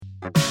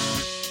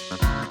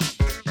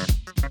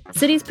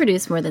Cities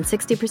produce more than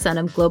 60%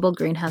 of global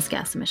greenhouse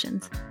gas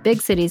emissions.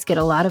 Big cities get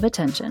a lot of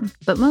attention,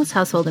 but most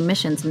household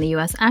emissions in the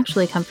U.S.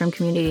 actually come from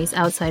communities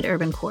outside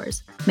urban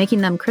cores,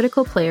 making them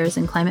critical players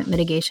in climate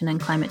mitigation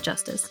and climate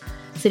justice.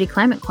 City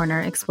Climate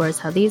Corner explores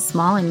how these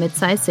small and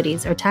mid-sized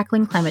cities are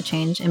tackling climate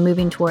change and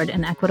moving toward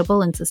an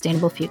equitable and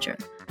sustainable future.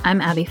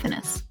 I'm Abby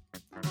Finnis.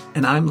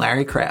 And I'm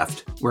Larry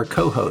Kraft. We're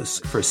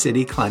co-hosts for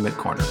City Climate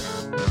Corner.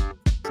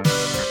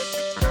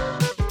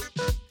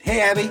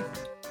 Hey, Abby.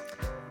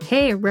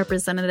 Hey,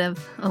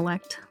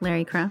 Representative-elect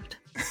Larry Kraft.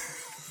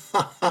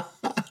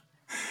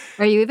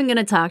 Are you even going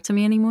to talk to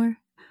me anymore?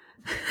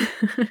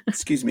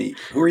 Excuse me,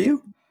 who are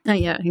you?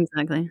 Yeah,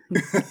 exactly.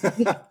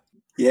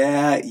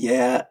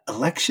 Yeah.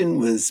 Election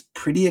was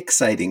pretty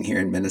exciting here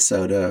in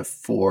Minnesota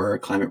for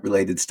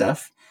climate-related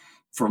stuff,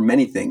 for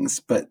many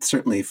things, but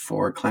certainly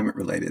for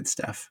climate-related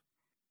stuff.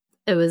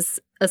 It was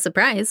a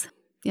surprise.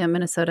 Yeah,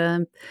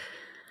 Minnesota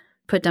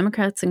put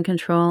Democrats in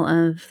control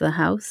of the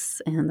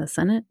House and the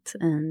Senate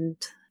and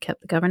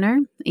kept the governor.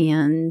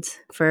 And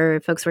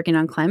for folks working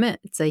on climate,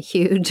 it's a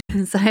huge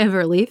sigh of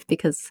relief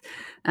because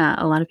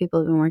a lot of people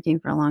have been working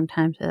for a long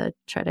time to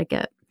try to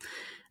get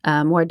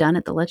more done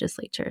at the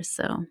legislature.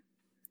 So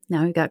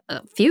now we've got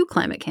a few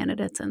climate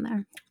candidates in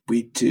there.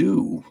 We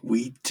do.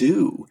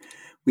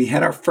 We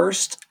had our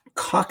first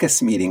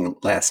caucus meeting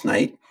last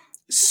night.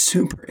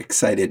 Super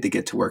excited to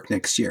get to work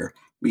next year.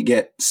 We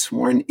get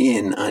sworn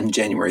in on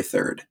January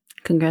 3rd.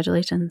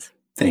 Congratulations.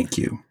 Thank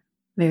you.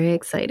 Very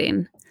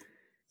exciting.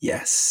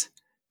 Yes.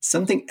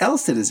 Something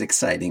else that is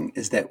exciting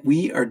is that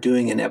we are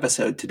doing an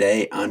episode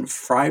today on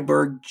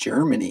Freiburg,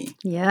 Germany.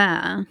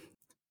 Yeah.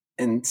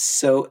 And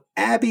so,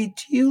 Abby,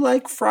 do you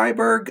like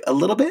Freiburg a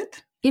little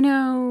bit? You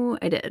know,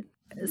 I did.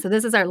 So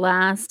this is our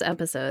last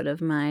episode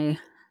of my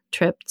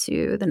trip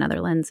to the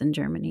Netherlands and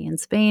Germany and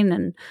Spain.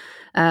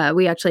 And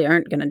we actually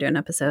aren't going to do an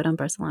episode on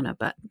Barcelona,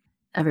 but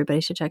everybody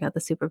should check out the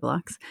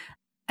Superblocks.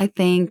 I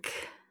think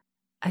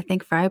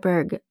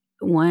Freiburg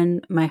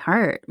won my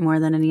heart more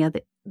than any of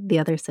the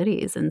other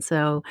cities. And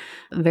so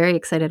I'm very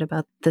excited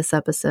about this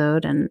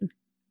episode. And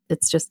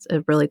it's just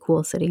a really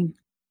cool city.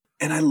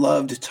 And I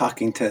loved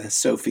talking to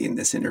Sophie in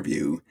this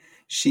interview.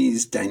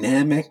 She's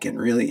dynamic and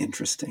really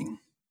interesting.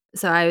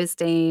 So I was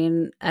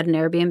staying at an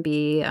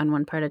Airbnb on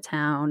one part of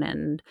town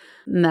and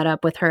met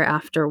up with her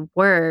after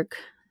work.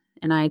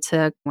 And I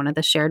took one of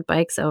the shared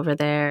bikes over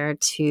there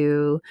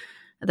to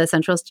the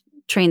central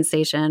train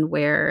station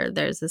where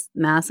there's this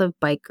massive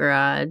bike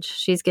garage.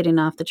 She's getting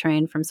off the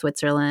train from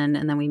Switzerland.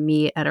 And then we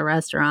meet at a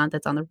restaurant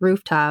that's on the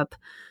rooftop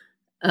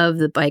of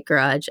the bike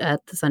garage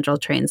at the central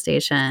train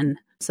station.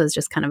 So it's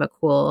just kind of a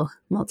cool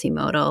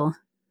multimodal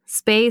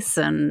space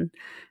and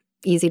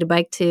easy to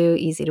bike to,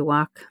 easy to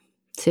walk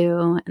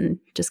to, and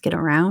just get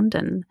around.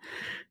 And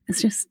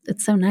it's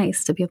so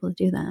nice to be able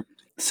to do that.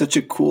 Such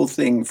a cool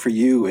thing for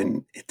you.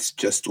 And it's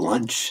just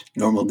lunch,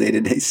 normal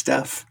day-to-day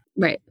stuff.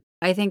 Right.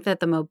 I think that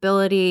the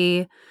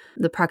mobility,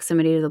 the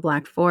proximity to the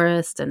Black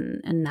Forest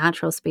and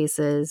natural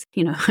spaces,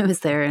 I was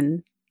there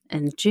in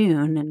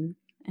June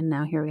and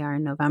now here we are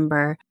in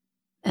November.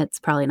 It's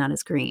probably not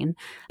as green,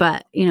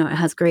 but, it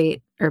has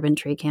great urban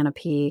tree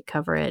canopy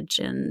coverage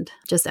and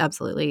just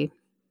absolutely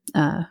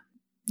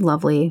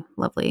lovely,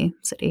 lovely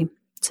city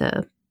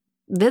to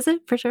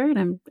visit for sure.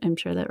 And I'm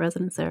sure that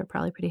residents there are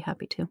probably pretty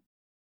happy too.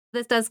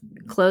 This does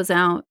close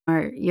out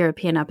our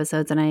European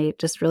episodes, and I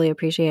just really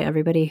appreciate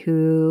everybody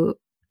who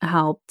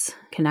helped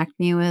connect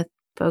me with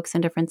folks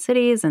in different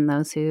cities and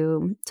those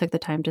who took the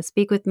time to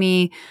speak with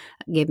me,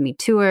 gave me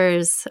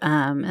tours,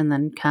 and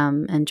then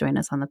come and join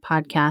us on the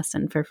podcast.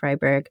 And for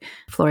Freiburg,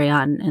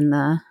 Florian in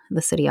the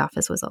city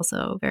office was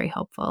also very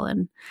helpful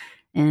in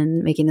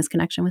making this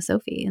connection with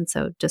Sophie. And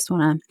so just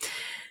want to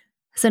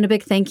send a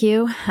big thank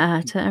you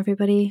to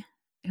everybody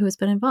who has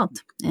been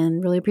involved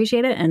and really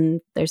appreciate it.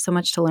 And there's so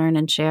much to learn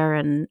and share,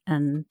 and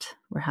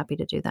we're happy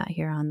to do that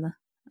here on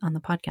the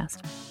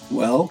podcast.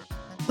 Well,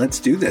 let's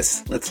do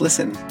this. Let's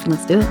listen.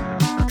 Let's do it.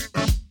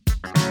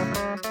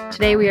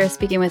 Today we are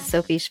speaking with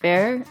Sophie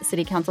Schwer,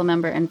 City Council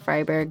member in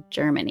Freiburg,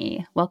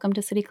 Germany. Welcome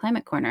to City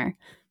Climate Corner.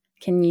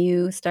 Can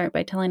you start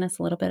by telling us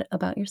a little bit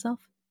about yourself?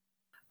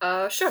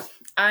 Sure.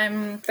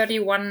 I'm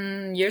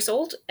 31 years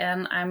old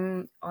and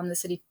I'm on the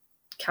City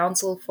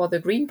Council for the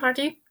Green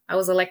Party. I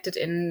was elected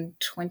in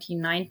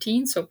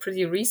 2019, so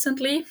pretty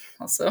recently.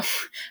 Also,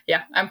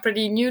 I'm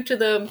pretty new to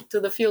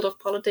the field of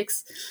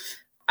politics.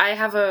 I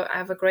have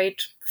a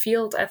great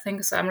field, I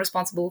think. So I'm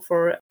responsible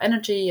for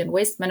energy and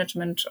waste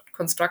management,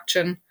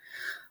 construction,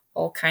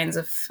 all kinds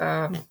of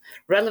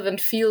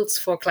relevant fields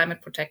for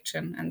climate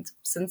protection. And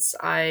since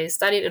I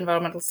studied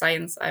environmental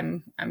science,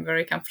 I'm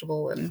very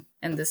comfortable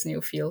in this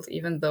new field,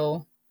 even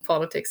though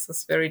politics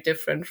is very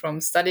different from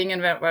studying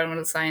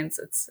environmental science.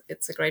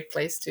 It's a great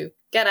place to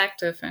get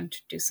active and to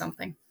do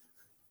something.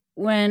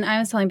 When I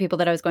was telling people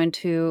that I was going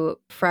to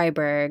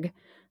Freiburg,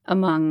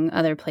 among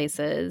other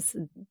places,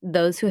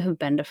 those who have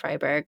been to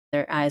Freiburg,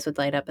 their eyes would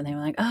light up and they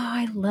were like, oh,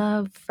 I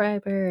love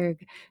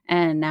Freiburg.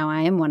 And now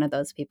I am one of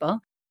those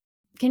people.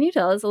 Can you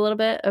tell us a little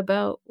bit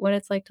about what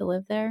it's like to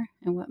live there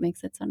and what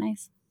makes it so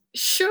nice?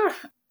 Sure.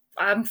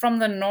 I'm from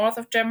the north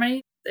of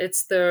Germany.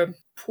 It's the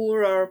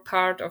poorer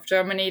part of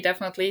Germany,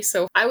 definitely.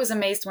 So I was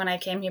amazed when I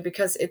came here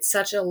because it's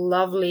such a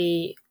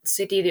lovely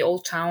city. The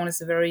old town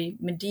is very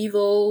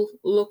medieval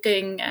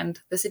looking, and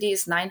the city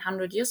is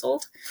 900 years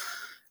old.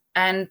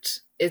 And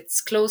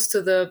it's close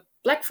to the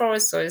Black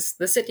Forest, so it's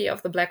the city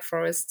of the Black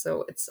Forest.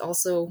 So it's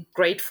also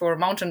great for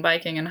mountain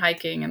biking and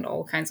hiking and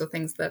all kinds of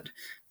things that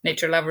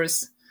nature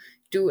lovers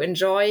do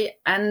enjoy.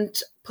 And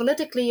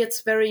politically,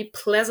 it's very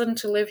pleasant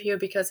to live here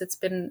because it's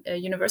been a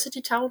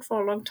university town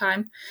for a long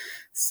time.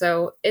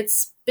 So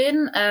it's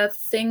been a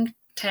think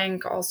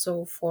tank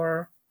also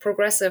for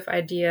progressive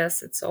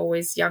ideas. It's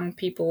always young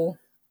people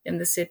in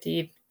the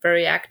city,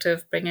 very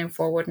active, bringing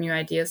forward new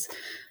ideas.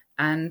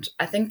 And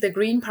I think the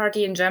Green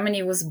Party in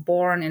Germany was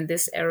born in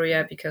this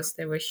area because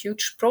there were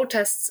huge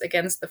protests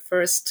against the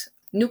first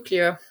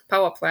nuclear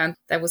power plant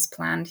that was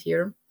planned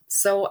here.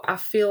 So I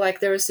feel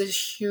like there is a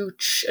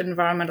huge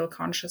environmental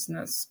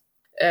consciousness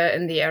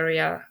in the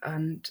area.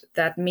 And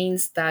that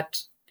means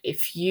that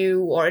if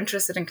you are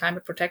interested in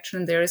climate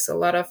protection, there is a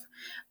lot of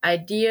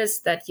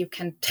ideas that you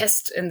can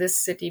test in this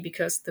city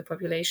because the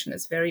population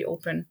is very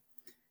open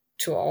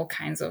to all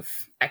kinds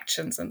of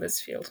actions in this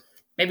field.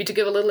 Maybe to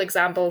give a little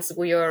examples,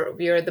 we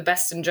are the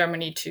best in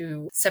Germany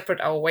to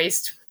separate our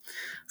waste,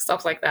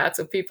 stuff like that.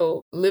 So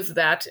people live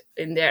that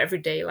in their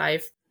everyday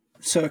life.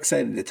 So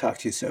excited to talk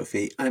to you,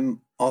 Sophie.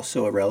 I'm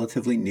also a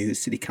relatively new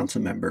city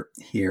council member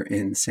here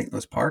in St.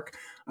 Louis Park.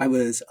 I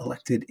was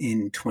elected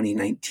in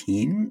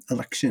 2019.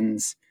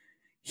 Elections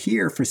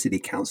here for city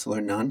council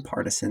are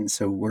nonpartisan,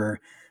 so we're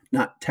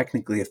not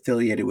technically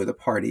affiliated with a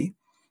party,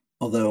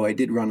 although I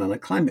did run on a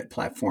climate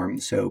platform,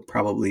 so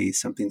probably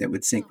something that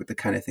would sync with the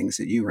kind of things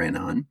that you ran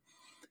on.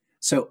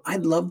 So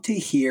I'd love to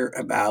hear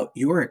about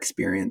your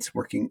experience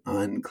working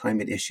on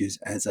climate issues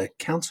as a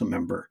council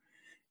member.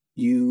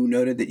 You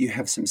noted that you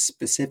have some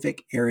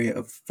specific area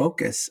of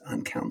focus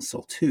on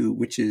council too,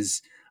 which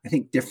is, I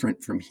think,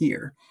 different from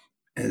here,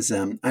 as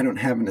I don't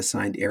have an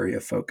assigned area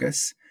of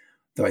focus,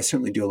 though I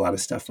certainly do a lot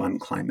of stuff on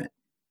climate.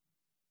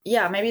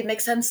 Yeah, maybe it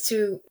makes sense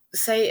to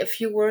say a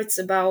few words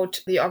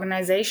about the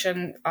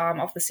organization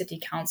of the city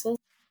council.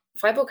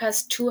 Freiburg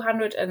has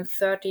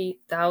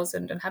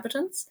 230,000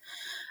 inhabitants.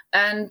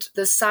 And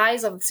the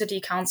size of the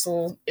city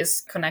council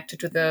is connected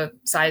to the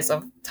size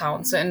of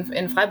town. So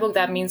in Freiburg,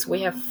 that means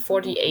we have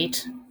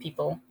 48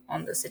 people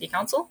on the city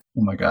council.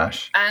 Oh my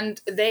gosh. And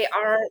they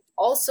are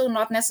also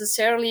not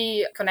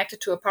necessarily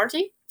connected to a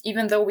party,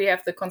 even though we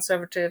have the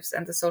Conservatives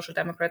and the Social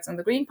Democrats and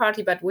the Green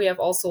Party, but we have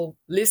also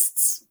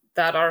lists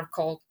that are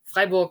called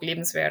Freiburg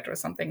Lebenswert or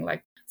something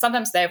like.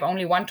 Sometimes they have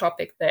only one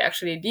topic they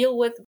actually deal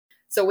with.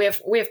 So we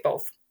have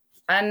both.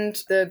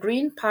 And the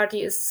Green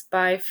Party is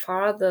by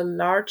far the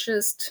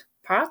largest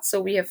part.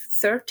 So we have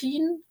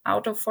 13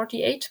 out of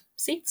 48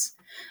 seats.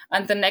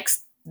 And the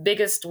next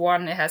biggest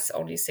one has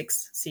only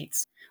 6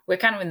 seats. We're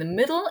kind of in the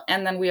middle.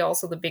 And then we're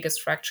also the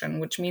biggest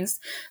fraction, which means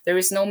there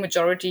is no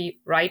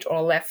majority right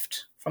or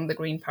left from the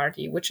Green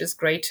Party, which is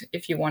great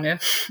if you want to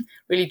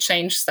really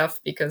change stuff,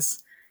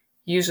 because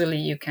usually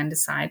you can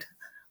decide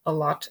a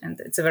lot. And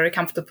it's a very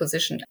comfortable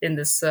position in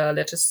this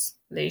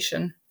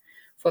legislation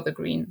for the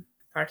Green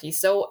Party.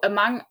 So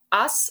among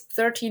us,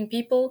 13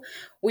 people,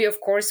 we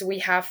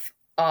have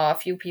a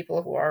few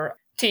people who are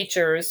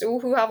teachers,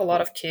 who have a lot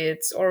of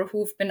kids, or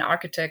who've been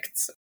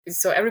architects.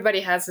 So everybody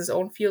has his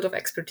own field of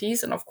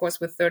expertise. And of course,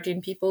 with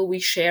 13 people, we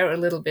share a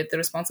little bit the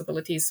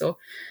responsibilities. So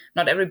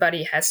not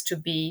everybody has to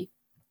be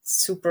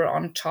super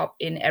on top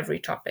in every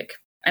topic.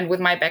 And with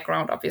my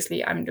background,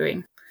 obviously, I'm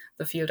doing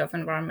the field of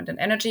environment and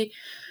energy.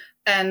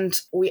 And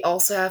we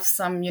also have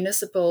some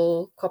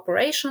municipal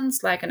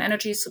corporations like an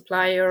energy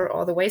supplier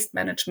or the waste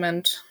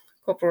management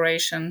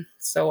corporation.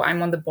 So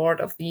I'm on the board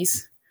of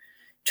these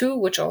two,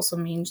 which also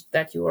means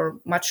that you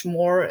are much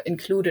more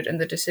included in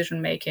the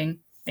decision making,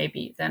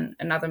 maybe, than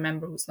another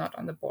member who's not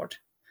on the board.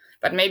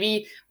 But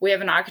maybe we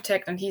have an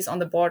architect and he's on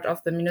the board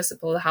of the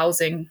municipal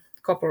housing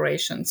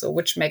corporation, so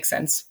which makes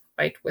sense,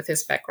 right, with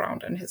his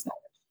background and his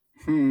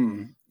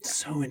knowledge.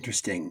 So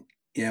interesting.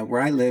 Yeah,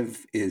 where I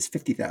live is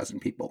 50,000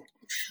 people.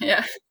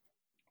 Yeah.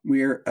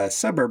 We're a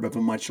suburb of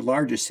a much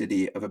larger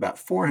city of about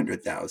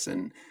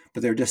 400,000,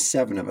 but there are just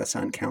 7 of us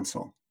on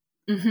council.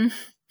 Mm-hmm.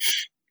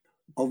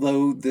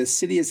 Although the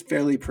city is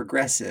fairly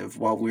progressive,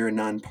 while we're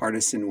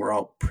nonpartisan, we're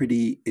all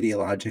pretty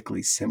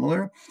ideologically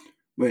similar,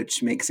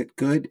 which makes it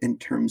good in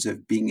terms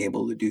of being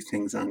able to do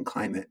things on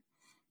climate.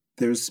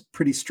 There's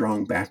pretty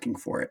strong backing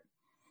for it.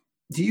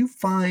 Do you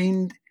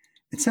find,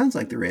 it sounds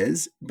like there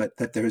is, but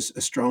that there's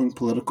a strong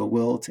political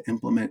will to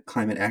implement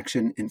climate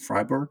action in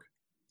Freiburg?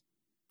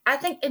 I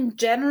think in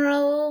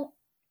general,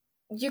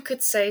 you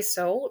could say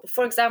so.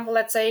 For example,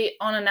 let's say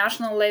on a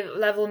national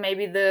level,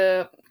 maybe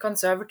the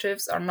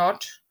Conservatives are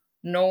not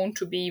known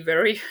to be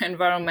very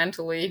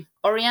environmentally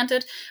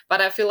oriented. But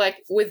I feel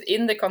like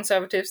within the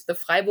Conservatives, the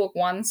Freiburg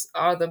ones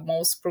are the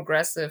most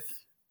progressive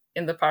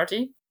in the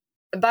party.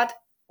 But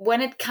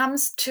when it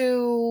comes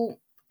to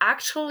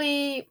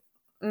actually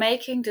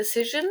making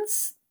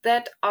decisions,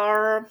 that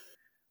are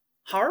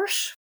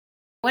harsh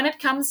when it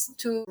comes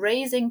to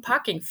raising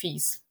parking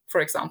fees,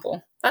 for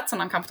example. That's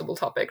an uncomfortable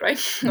topic, right?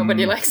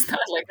 Nobody likes that.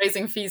 Like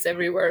raising fees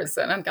everywhere is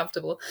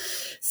uncomfortable.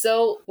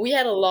 So we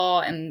had a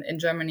law in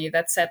Germany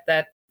that said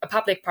that a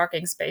public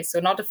parking space, so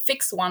not a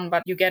fixed one,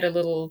 but you get a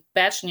little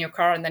badge in your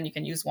car and then you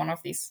can use one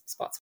of these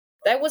spots.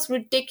 That was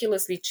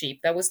ridiculously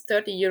cheap. That was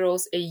 30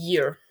 euros a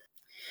year.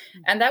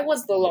 And that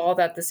was the law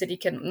that the city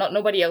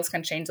nobody else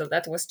can change it.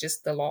 That was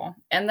just the law.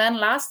 And then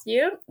last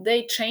year,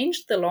 they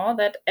changed the law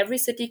that every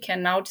city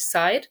can now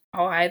decide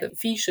how high the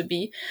fee should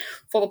be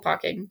for the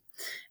parking.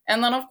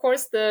 And then, of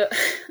course, the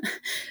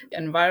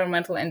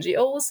environmental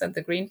NGOs and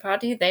the Green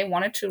Party, they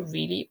wanted to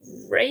really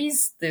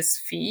raise this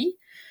fee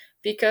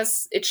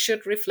because it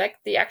should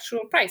reflect the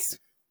actual price,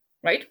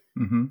 right?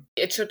 Mm-hmm.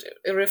 It should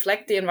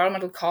reflect the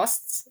environmental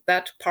costs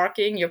that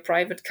parking your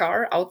private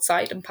car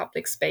outside in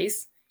public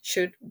space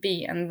should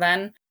be. And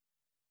then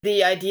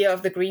the idea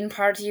of the Green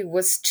Party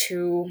was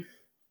to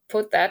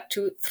put that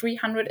to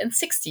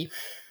 360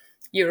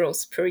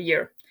 euros per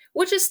year,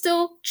 which is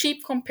still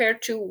cheap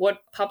compared to what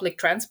public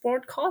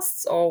transport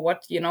costs or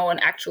what, an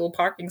actual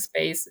parking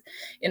space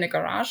in a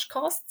garage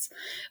costs.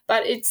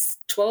 But it's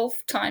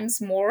 12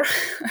 times more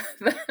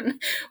than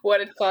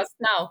what it costs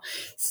now.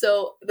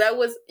 So that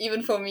was,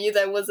 even for me,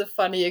 that was a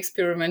funny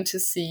experiment to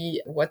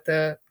see what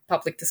the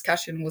public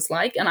discussion was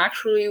like. And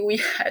actually, we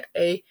had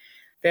a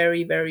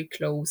very, very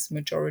close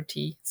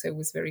majority. So it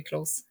was very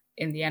close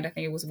in the end. I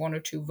think it was 1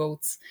 or 2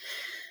 votes.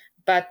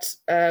 But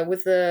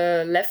with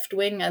the left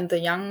wing and the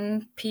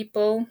young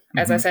people,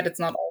 as I said, it's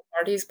not all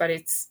parties, but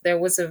there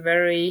was a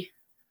very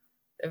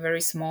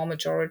small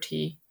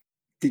majority.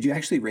 Did you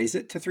actually raise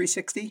it to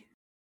 360?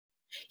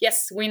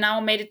 Yes, we now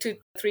made it to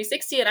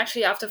 360. And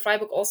actually after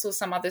Freiburg, also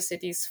some other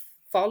cities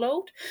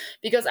followed,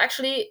 because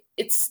actually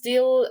it's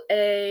still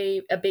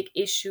a big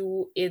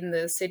issue in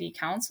the city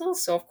council.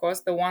 So of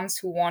course, the ones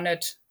who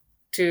wanted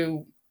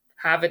to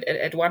have it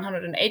at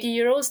 180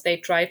 euros, they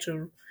try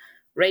to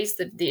raise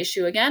the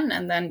issue again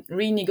and then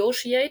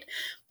renegotiate.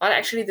 But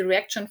actually the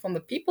reaction from the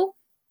people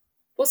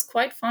was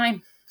quite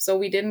fine. So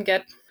we didn't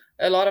get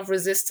a lot of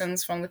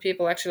resistance from the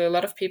people. Actually, a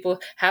lot of people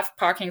have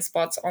parking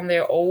spots on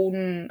their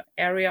own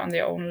area, on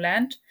their own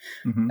land,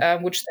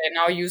 which they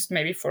now use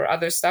maybe for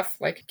other stuff,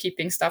 like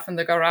keeping stuff in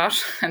the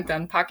garage and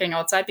then parking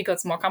outside because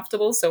it's more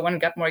comfortable. So when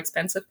it got more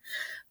expensive,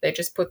 they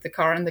just put the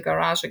car in the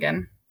garage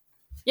again.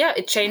 Yeah,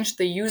 it changed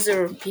the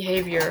user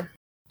behavior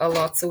a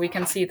lot. So we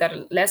can see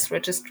that less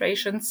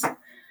registrations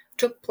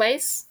took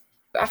place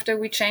after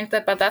we changed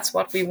that. But that's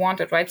what we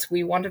wanted, right? So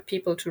we wanted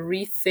people to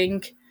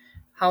rethink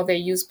how they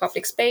use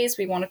public space.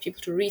 We wanted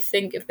people to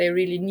rethink if they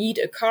really need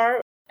a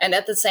car. And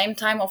at the same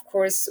time, of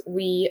course,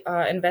 we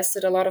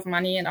invested a lot of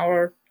money in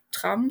our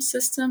tram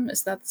system.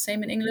 Is that the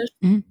same in English?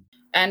 Mm-hmm.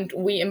 And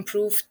we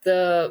improved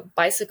the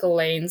bicycle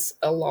lanes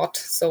a lot.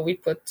 So we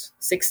put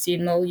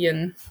 16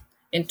 million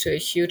into a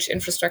huge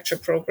infrastructure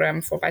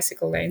program for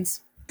bicycle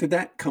lanes. Did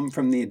that come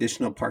from the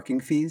additional parking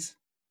fees?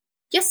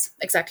 Yes,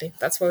 exactly.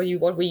 That's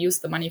what we use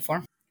the money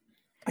for.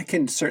 I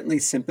can certainly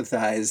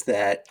sympathize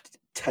that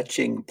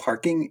touching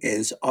parking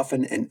is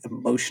often an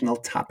emotional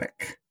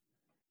topic.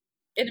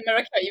 In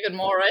America, even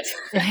more, right?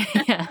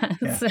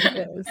 Yes,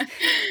 it is.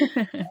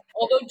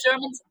 Although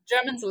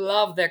Germans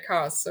love their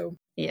cars, so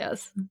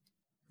yes.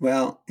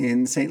 Well,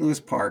 in St.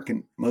 Louis Park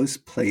and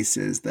most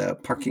places, the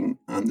parking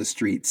on the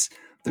streets,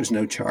 there's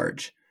no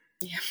charge.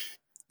 Yeah.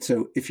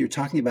 So if you're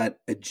talking about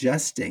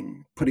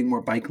adjusting, putting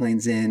more bike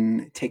lanes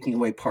in, taking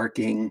away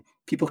parking,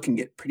 people can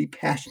get pretty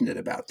passionate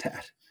about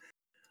that.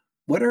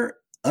 What are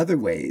other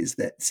ways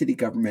that city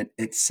government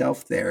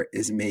itself there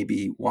is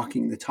maybe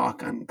walking the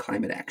talk on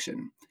climate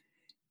action?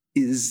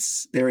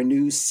 Is there a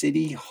new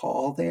city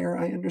hall there,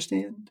 I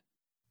understand?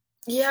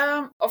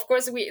 Yeah, of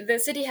course,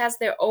 the city has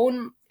their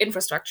own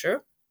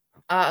infrastructure.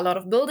 A lot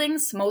of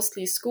buildings,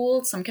 mostly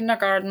schools, some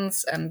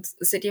kindergartens and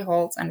city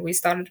halls. And we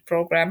started a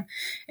program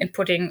in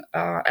putting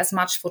as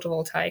much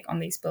photovoltaic on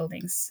these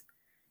buildings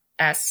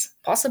as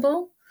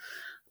possible.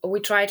 We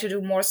try to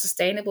do more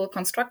sustainable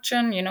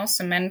construction.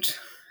 Cement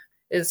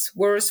is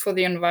worse for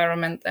the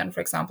environment than,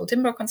 for example,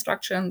 timber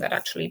construction that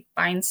actually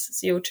binds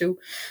CO2.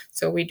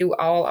 So we do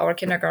all our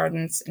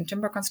kindergartens in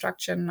timber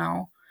construction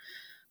now.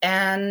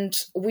 And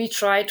we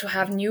try to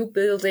have new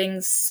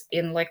buildings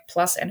in like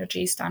plus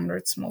energy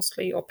standards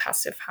mostly, or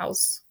passive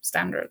house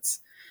standards.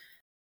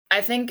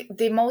 I think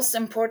the most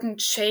important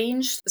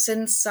change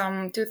since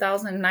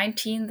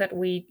 2019 that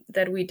we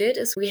did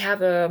is we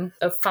have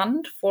a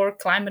fund for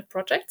climate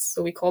projects.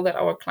 So we call that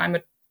our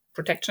Climate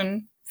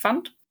Protection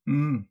Fund.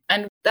 Mm.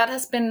 And that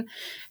has been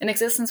in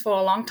existence for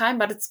a long time,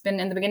 but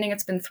in the beginning,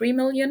 it's been 3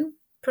 million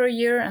per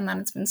year, and then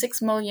it's been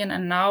 6 million.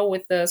 And now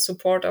with the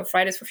support of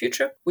Fridays for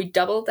Future, we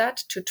doubled that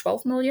to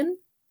 12 million.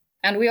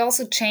 And we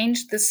also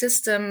changed the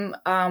system,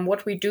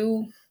 what we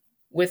do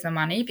with the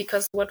money,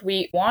 because what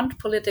we want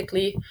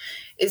politically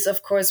is,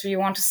 of course, we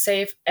want to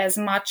save as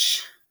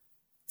much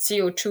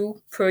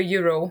CO2 per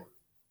euro,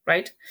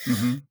 right?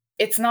 Mm-hmm.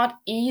 It's not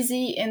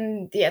easy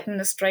in the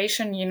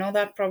administration, you know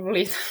that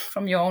probably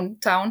from your own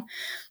town,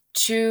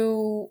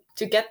 to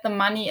get the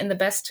money in the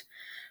best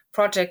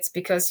projects,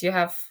 because you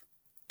have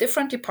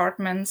different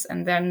departments,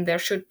 and then there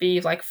should be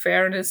like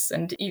fairness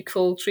and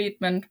equal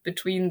treatment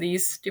between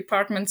these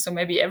departments. So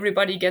maybe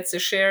everybody gets a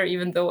share,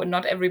 even though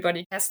not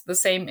everybody has the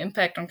same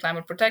impact on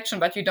climate protection.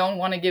 But you don't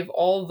want to give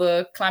all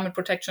the climate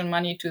protection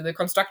money to the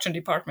construction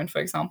department, for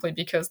example,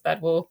 because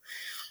that will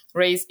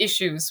raise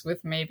issues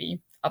with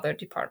maybe other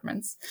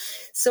departments.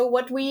 So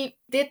what we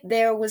did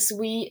there was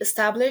we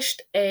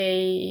established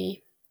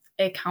a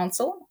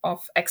council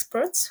of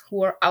experts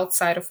who are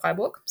outside of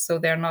Freiburg. So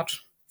they're not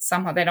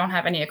somehow, they don't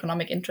have any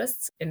economic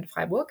interests in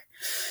Freiburg.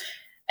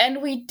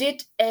 And we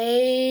did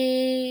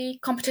a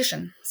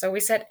competition. So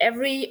we said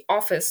every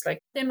office, like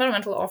the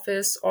environmental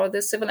office or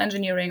the civil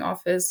engineering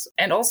office,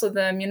 and also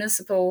the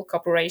municipal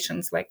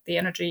corporations like the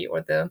energy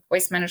or the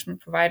waste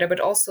management provider, but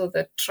also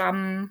the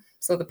TRAM,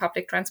 so the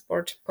public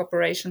transport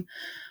corporation,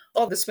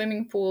 or the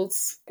swimming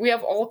pools. We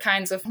have all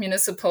kinds of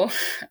municipal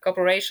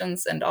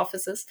corporations and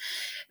offices.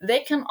 They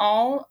can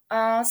all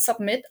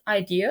submit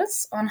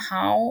ideas on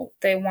how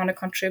they want to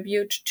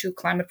contribute to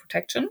climate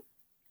protection.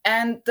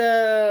 And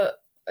the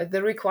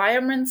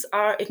requirements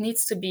are, it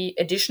needs to be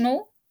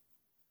additional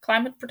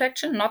climate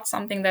protection, not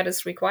something that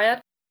is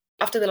required.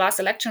 After the last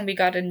election, we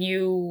got a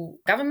new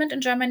government in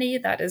Germany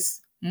that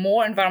is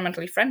more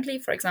environmentally friendly.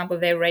 For example,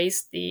 they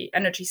raised the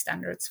energy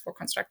standards for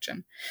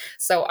construction.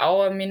 So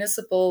our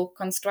municipal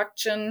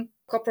construction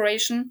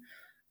corporation,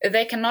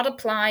 they cannot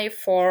apply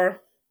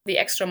for the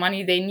extra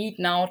money they need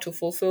now to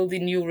fulfill the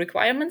new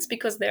requirements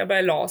because they're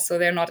by law, so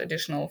they're not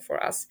additional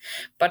for us.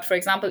 But for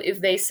example, if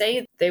they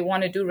say they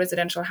want to do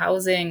residential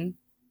housing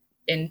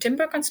in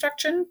timber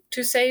construction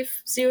to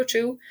save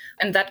CO2,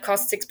 and that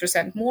costs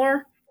 6%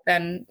 more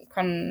than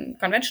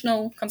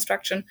conventional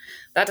construction,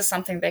 that is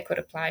something they could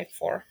apply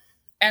for.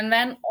 And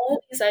then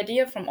all these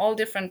ideas from all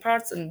different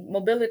parts and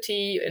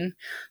mobility, and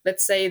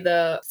let's say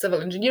the civil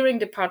engineering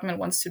department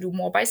wants to do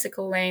more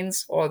bicycle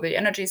lanes, or the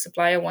energy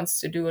supplier wants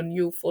to do a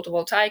new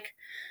photovoltaic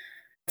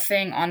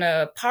thing on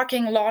a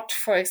parking lot,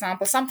 for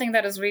example, something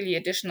that is really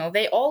additional.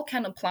 They all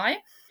can apply.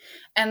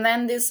 And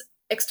then this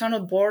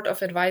external board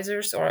of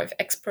advisors or of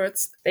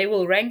experts, they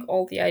will rank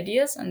all the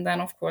ideas. And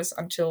then, of course,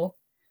 until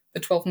the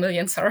 12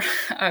 millions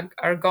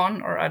are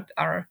gone or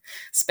are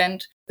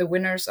spent, the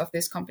winners of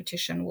this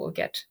competition will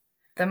get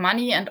the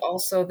money and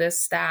also the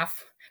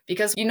staff.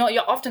 Because, you know,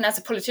 you're often as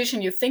a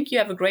politician, you think you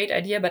have a great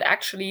idea, but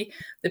actually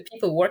the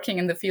people working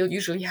in the field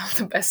usually have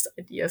the best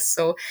ideas.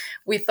 So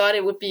we thought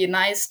it would be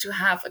nice to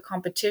have a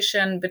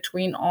competition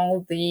between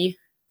all the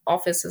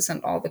offices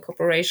and all the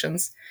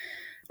corporations,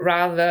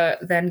 rather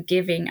than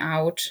giving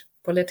out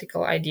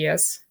political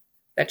ideas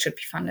that should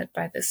be funded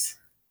by this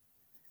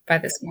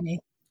money.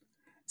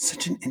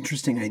 Such an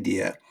interesting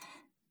idea.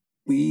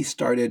 We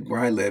started where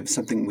I live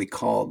something we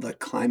call the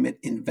Climate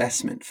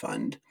Investment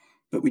Fund,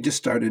 but we just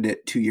started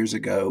it 2 years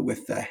ago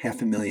with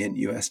 $500,000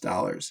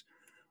 US.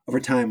 Over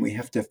time, we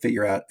have to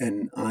figure out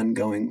an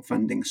ongoing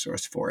funding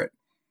source for it.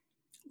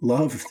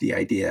 Love the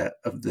idea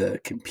of the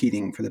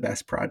competing for the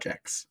best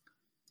projects.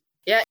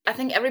 Yeah, I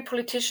think every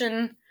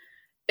politician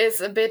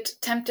is a bit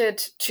tempted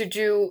to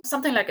do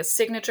something like a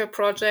signature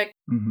project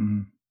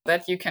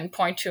that you can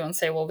point to and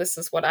say, well, this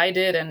is what I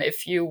did. And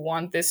if you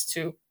want this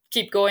to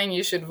keep going,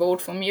 you should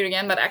vote for me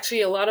again. But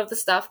actually, a lot of the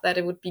stuff that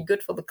it would be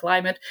good for the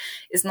climate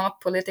is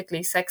not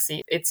politically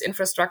sexy. It's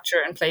infrastructure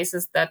in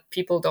places that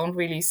people don't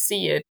really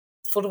see it.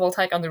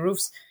 Photovoltaic on the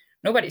roofs,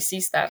 nobody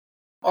sees that.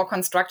 Or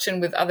construction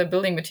with other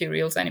building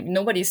materials, and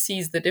nobody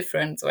sees the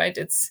difference, right?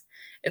 It's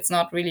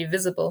not really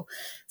visible.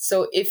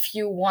 So if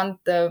you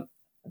want the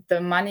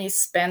money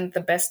spent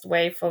the best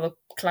way for the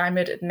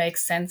climate, it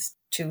makes sense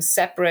to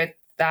separate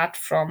that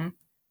from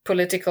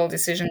political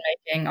decision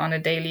making on a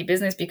daily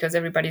business, because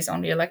everybody's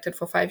only elected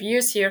for 5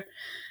 years here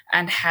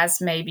and has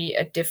maybe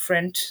a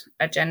different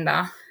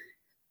agenda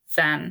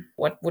than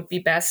what would be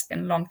best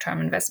in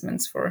long-term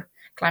investments for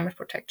climate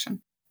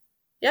protection.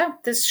 Yeah,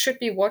 this should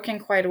be working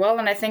quite well.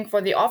 And I think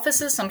for the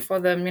offices and for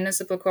the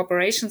municipal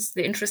corporations,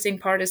 the interesting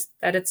part is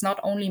that it's not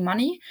only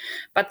money,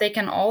 but they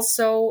can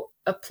also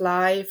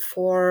apply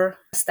for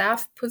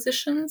staff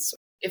positions.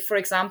 If, for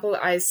example,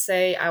 I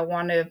say I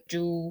want to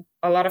do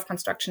a lot of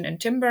construction in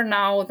timber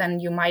now, then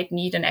you might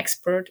need an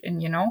expert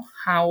in,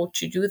 how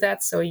to do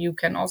that. So you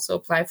can also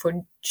apply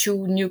for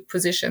 2 new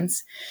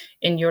positions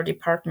in your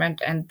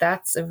department. And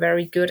that's a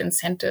very good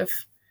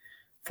incentive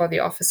for the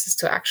offices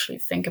to actually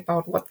think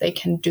about what they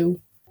can do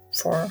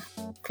for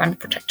climate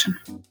protection.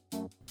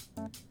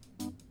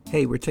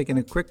 Hey, we're taking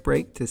a quick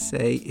break to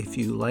say if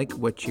you like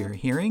what you're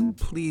hearing,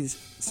 please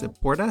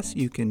support us.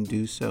 You can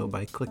do so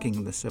by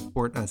clicking the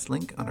Support Us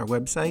link on our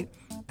website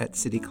at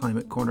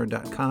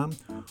cityclimatecorner.com,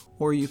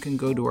 or you can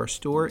go to our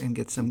store and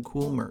get some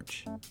cool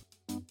merch.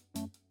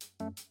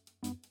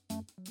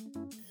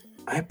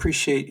 I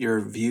appreciate your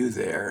view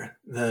there.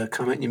 The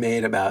comment you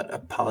made about a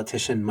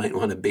politician might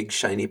want a big,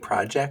 shiny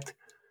project.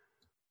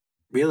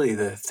 Really,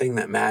 the thing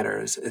that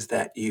matters is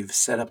that you've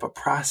set up a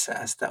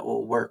process that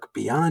will work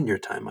beyond your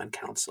time on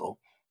council,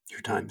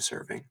 your time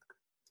serving.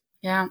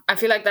 Yeah, I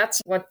feel like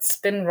that's what's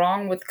been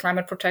wrong with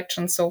climate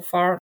protection so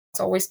far. It's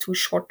always too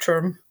short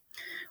term.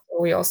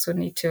 We also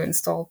need to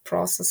install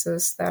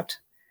processes that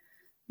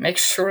make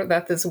sure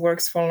that this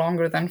works for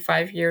longer than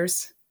 5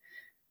 years.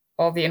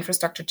 All the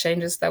infrastructure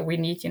changes that we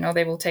need,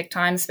 they will take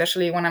time,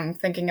 especially when I'm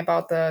thinking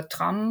about the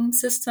tram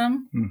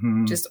system,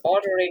 just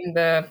ordering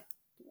the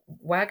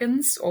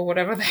wagons or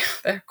whatever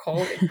they're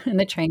called. And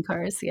the train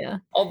cars, yeah.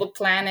 All the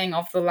planning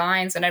of the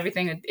lines and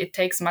everything, it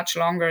takes much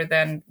longer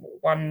than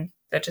one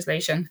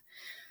legislation.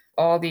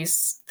 All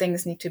these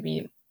things need to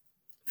be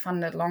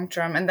funded long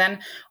term. And then,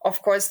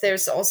 of course,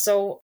 there's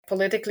also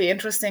politically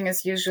interesting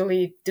is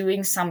usually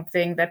doing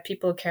something that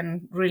people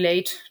can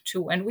relate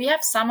to. And we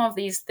have some of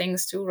these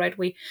things too, right?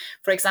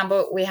 For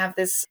example, we have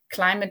this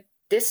climate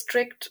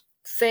district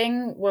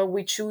thing where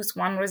we choose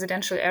one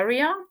residential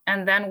area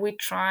and then we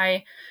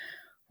try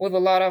with a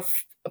lot of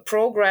a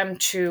program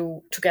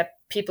to get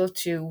people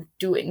to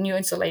do a new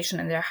installation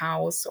in their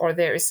house. Or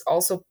there is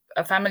also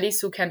families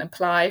who can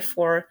apply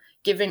for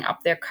giving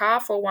up their car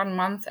for 1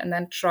 month and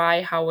then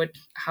try how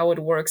it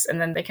works.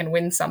 And then they can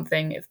win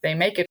something if they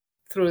make it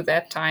through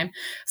that time,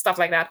 stuff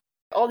like that.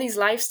 All these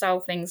lifestyle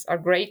things are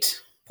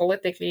great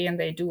politically and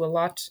they do a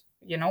lot,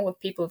 with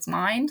people's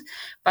mind.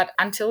 But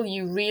until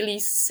you really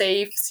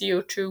save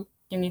CO2,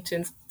 you need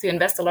to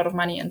invest a lot of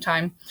money and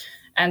time.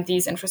 And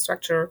these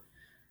infrastructure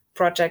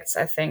projects,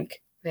 I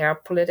think they are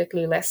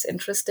politically less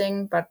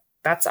interesting, but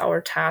that's our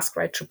task,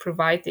 right? To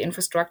provide the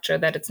infrastructure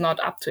that it's not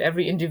up to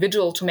every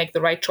individual to make the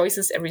right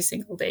choices every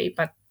single day,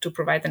 but to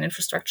provide an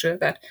infrastructure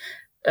that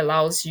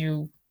allows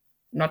you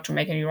not to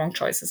make any wrong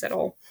choices at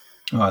all.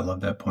 Oh, I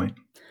love that point.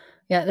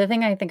 Yeah, the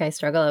thing I think I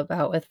struggle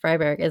about with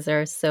Freiburg is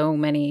there are so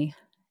many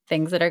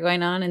things that are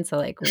going on. And so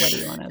what do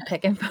you want to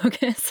pick and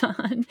focus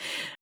on?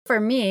 For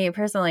me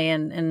personally,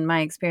 in my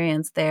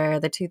experience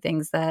there, the two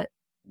things that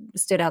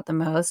stood out the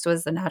most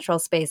was the natural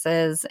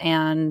spaces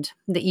and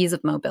the ease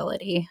of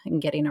mobility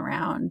and getting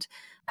around.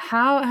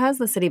 How has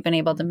the city been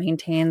able to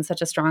maintain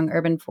such a strong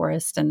urban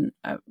forest and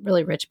a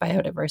really rich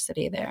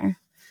biodiversity there?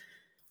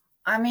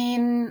 I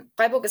mean,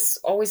 Freiburg has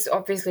always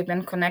obviously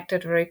been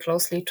connected very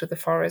closely to the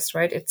forest,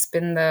 right? It's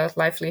been the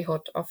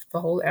livelihood of the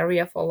whole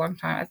area for a long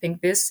time. I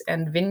think this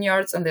and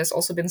vineyards, and there's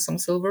also been some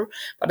silver,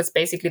 but it's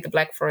basically the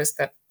Black Forest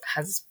that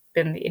has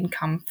been the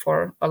income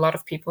for a lot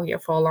of people here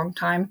for a long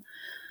time.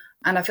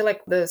 And I feel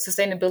like the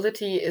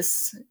sustainability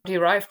is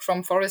derived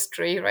from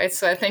forestry, right?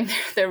 So I think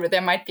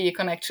there might be a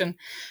connection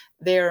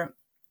there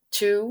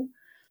too.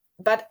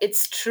 But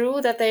it's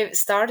true that they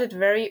started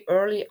very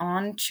early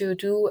on to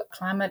do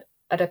climate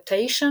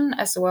adaptation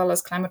as well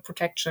as climate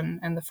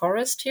protection in the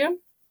forest here.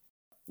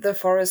 The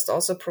forest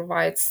also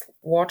provides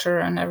water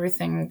and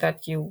everything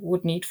that you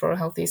would need for a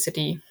healthy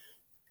city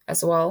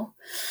as well.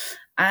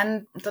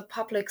 And the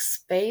public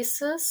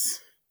spaces...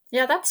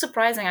 Yeah, that's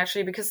surprising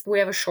actually, because we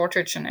have a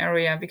shortage in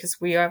area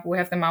because we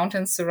have the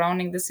mountains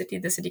surrounding the city.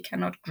 The city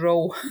cannot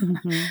grow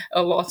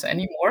a lot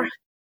anymore.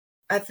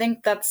 I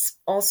think that's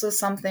also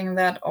something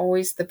that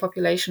always the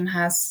population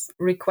has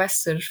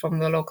requested from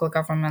the local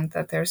government,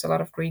 that there's a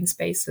lot of green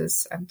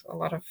spaces and a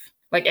lot of,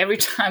 like, every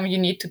time you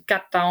need to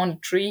cut down a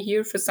tree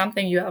here for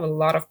something, you have a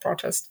lot of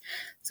protest.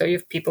 So you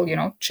have people,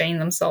 chain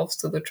themselves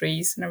to the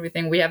trees and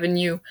everything. We have a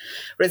new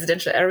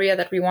residential area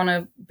that we want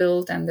to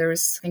build, and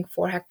there's, I think,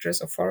 4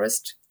 hectares of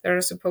forest that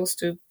are supposed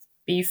to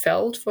be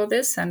felled for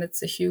this. And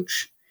it's a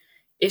huge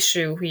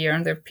issue here.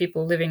 And there are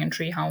people living in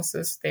tree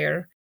houses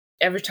there.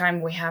 Every time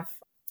we have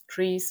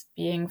trees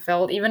being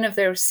felled, even if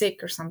they're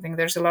sick or something,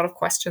 there's a lot of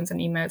questions and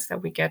emails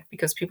that we get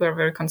because people are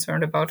very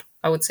concerned about,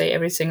 I would say,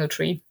 every single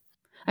tree.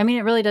 I mean,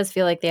 it really does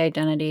feel like the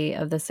identity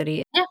of the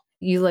city. Yeah.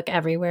 You look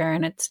everywhere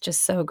and it's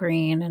just so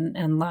green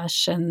and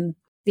lush. And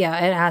yeah,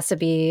 it has to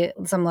be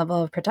some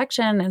level of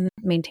protection and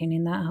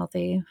maintaining that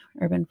healthy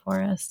urban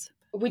forest.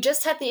 We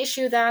just had the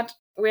issue that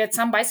we had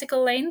some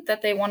bicycle lane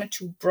that they wanted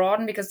to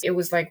broaden because it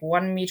was like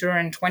 1.20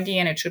 meters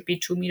and it should be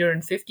 2.50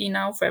 meters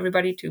now for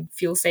everybody to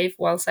feel safe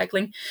while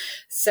cycling.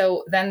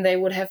 So then they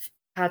would have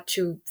had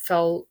to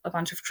fell a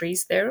bunch of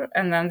trees there.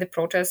 And then the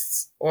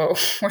protests were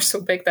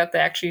so big that they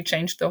actually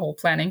changed the whole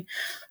planning.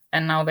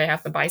 And now they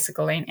have the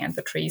bicycle lane and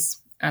the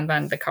trees. And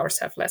then the cars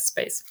have less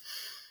space.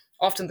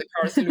 Often the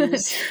cars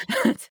lose.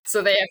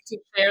 So they have to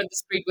share the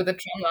street with the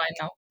tram line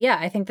now. Yeah,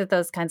 I think that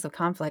those kinds of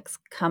conflicts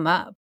come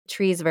up.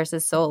 Trees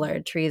versus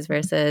solar, trees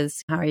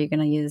versus how are you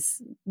going to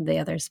use the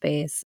other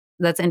space?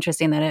 That's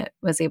interesting that it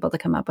was able to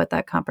come up with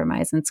that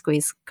compromise and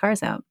squeeze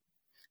cars out.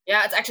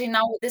 Yeah, it's actually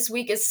now this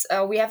week is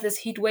we have this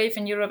heat wave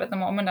in Europe at the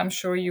moment. I'm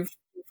sure you've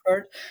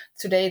heard.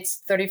 Today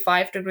it's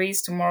 35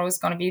 degrees. Tomorrow it's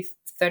going to be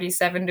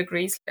 37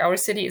 degrees. Our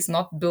city is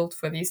not built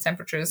for these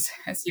temperatures,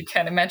 as you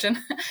can imagine.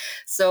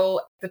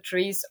 So the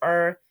trees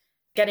are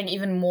getting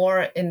even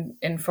more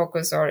in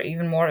focus or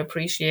even more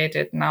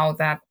appreciated now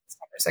that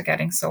summers are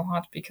getting so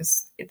hot,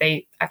 because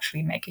they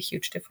actually make a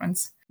huge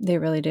difference. They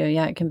really do.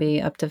 Yeah, it can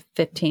be up to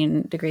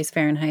 15 degrees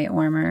Fahrenheit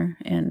warmer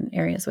in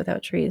areas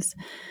without trees.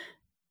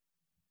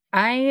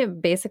 I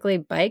basically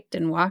biked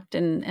and walked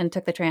and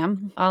took the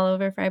tram all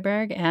over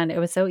Freiburg, and it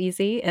was so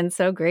easy and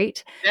so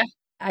great. Yeah.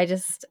 I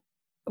just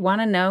want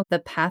to know the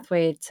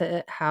pathway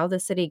to how the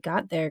city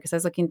got there, because I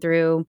was looking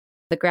through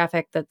the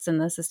graphic that's in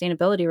the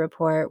sustainability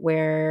report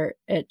where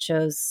it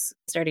shows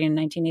starting in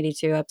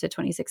 1982 up to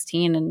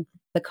 2016, and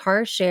the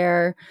car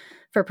share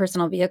for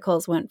personal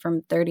vehicles went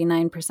from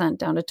 39%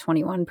 down to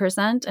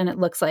 21%. And it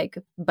looks like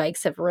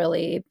bikes have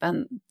really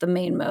been the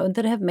main mode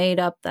that have made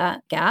up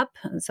that gap.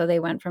 And so they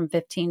went from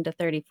 15 to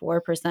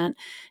 34%.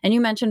 And you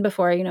mentioned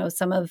before,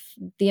 some of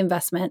the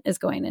investment is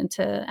going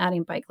into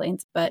adding bike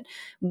lanes. But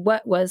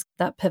what was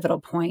that pivotal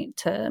point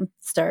to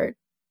start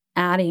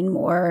adding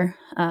more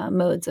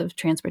modes of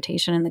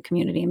transportation in the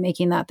community and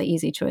making that the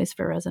easy choice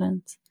for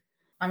residents?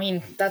 I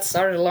mean, that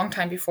started a long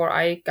time before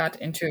I got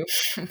into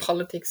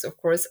politics, of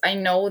course. I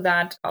know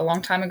that a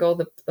long time ago,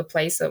 the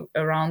place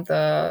around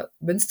the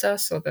Münster,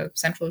 so the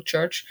central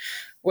church,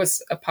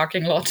 was a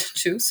parking lot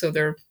too. So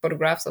there are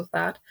photographs of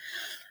that.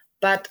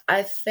 But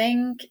I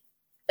think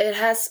it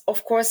has,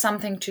 of course,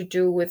 something to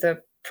do with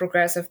a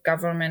progressive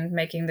government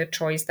making the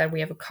choice that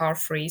we have a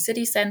car-free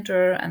city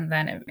center and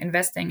then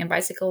investing in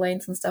bicycle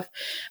lanes and stuff.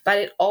 But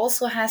it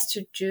also has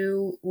to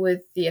do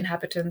with the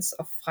inhabitants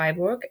of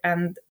Freiburg,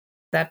 and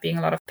that being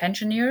a lot of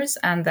pensioners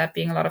and that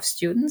being a lot of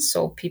students.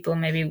 So people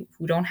maybe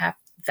who don't have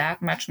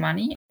that much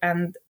money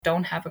and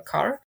don't have a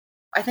car.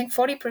 I think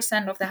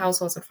 40% of the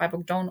households in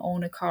Freiburg don't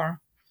own a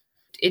car.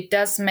 It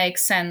does make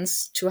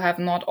sense to have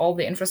not all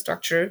the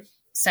infrastructure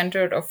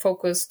centered or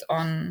focused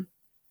on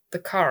the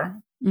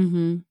car.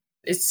 Mm-hmm.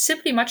 It's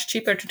simply much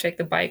cheaper to take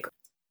the bike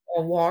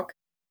or walk.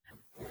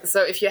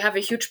 So if you have a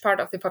huge part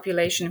of the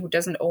population who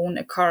doesn't own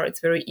a car,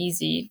 it's very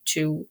easy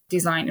to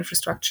design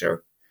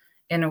infrastructure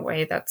in a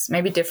way that's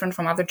maybe different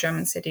from other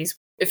German cities.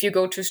 If you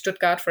go to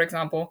Stuttgart, for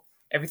example,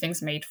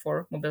 everything's made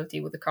for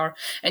mobility with a car.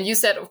 And you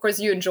said, of course,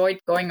 you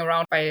enjoyed going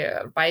around by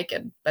a bike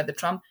and by the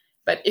tram.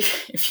 But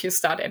if you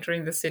start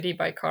entering the city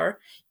by car,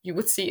 you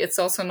would see it's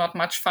also not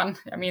much fun.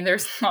 I mean,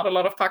 there's not a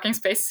lot of parking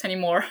spaces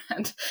anymore,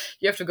 and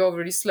you have to go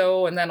really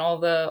slow. And then all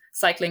the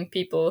cycling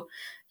people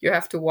you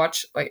have to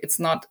watch. Like, it's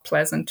not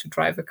pleasant to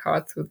drive a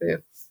car through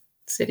the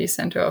city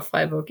center of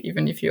Freiburg,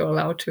 even if you're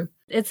allowed to.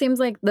 It seems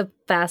like the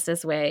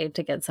fastest way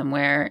to get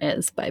somewhere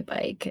is by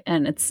bike,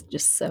 and it's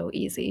just so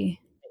easy.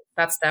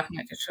 That's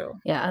definitely true.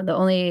 Yeah, the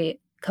only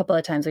couple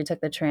of times we took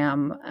the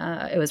tram,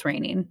 it was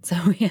raining, so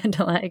we had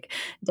to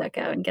duck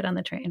out and get on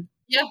the train.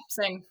 Yeah,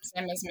 same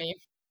as me.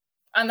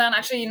 And then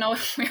actually,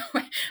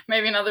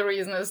 maybe another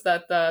reason is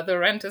that the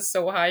rent is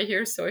so high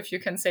here. So if you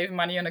can save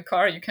money on a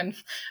car, you can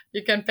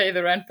pay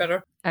the rent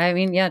better. I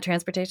mean, yeah,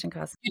 transportation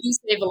costs. You do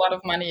save a lot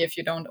of money if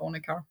you don't own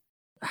a car.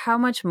 How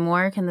much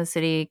more can the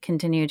city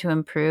continue to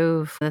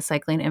improve the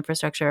cycling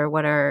infrastructure?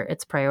 What are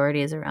its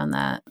priorities around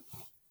that?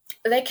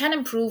 They can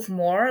improve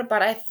more,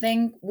 but I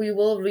think we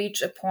will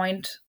reach a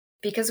point,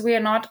 because we are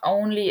not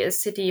only a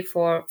city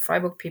for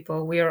Freiburg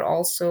people, we are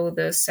also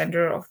the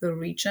center of the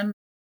region.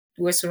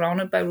 We're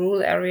surrounded by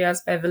rural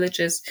areas, by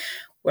villages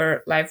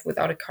where life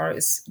without a car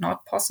is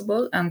not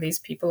possible. And these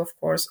people, of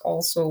course,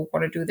 also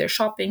want to do their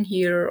shopping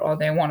here, or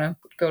they want to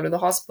go to the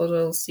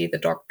hospital, see the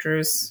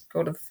doctors,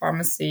 go to the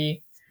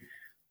pharmacy,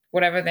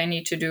 whatever they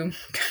need to do,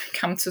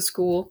 come to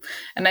school.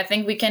 And I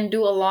think we can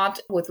do a lot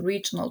with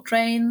regional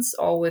trains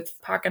or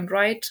with park and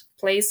ride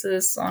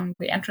places on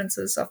the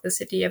entrances of the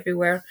city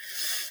everywhere.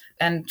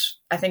 And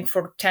I think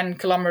for 10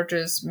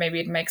 kilometers,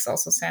 maybe it makes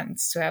also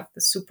sense to have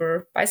the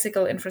super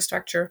bicycle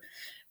infrastructure.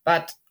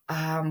 But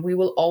we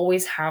will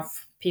always have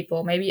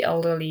people, maybe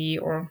elderly,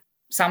 or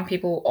some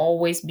people will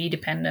always be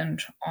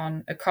dependent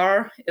on a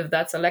car, if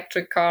that's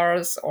electric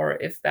cars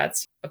or if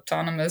that's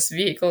autonomous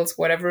vehicles,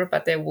 whatever.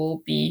 But there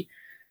will be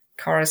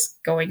cars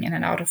going in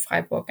and out of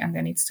Freiburg, and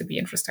there needs to be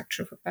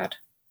infrastructure for that,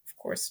 of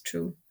course,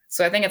 too.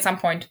 So I think at some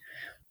point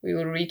we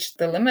will reach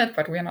the limit,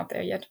 but we're not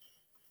there yet.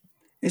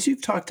 As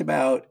you've talked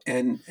about,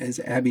 and as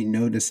Abby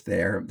noticed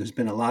there's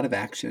been a lot of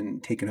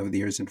action taken over the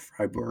years in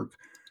Freiburg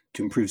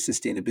to improve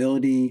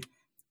sustainability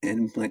and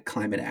implement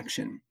climate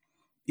action.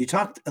 You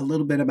talked a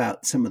little bit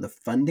about some of the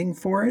funding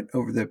for it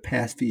over the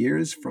past few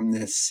years from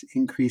this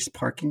increased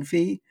parking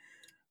fee,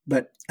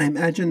 but I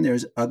imagine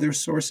there's other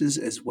sources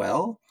as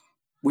well.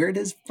 Where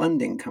does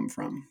funding come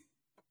from?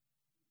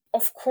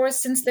 Of course,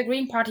 since the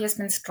Green Party has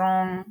been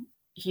strong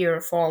here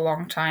for a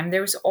long time,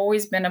 there's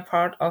always been a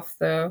part of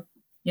the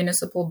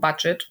municipal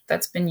budget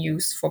that's been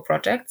used for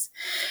projects.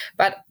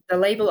 But the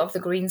label of the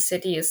Green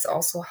City is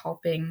also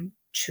helping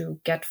to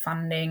get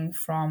funding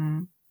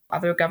from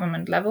other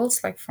government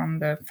levels, like from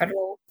the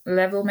federal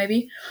level,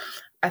 maybe.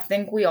 I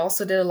think we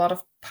also did a lot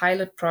of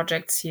pilot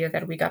projects here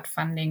that we got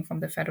funding from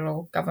the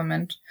federal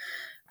government.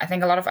 I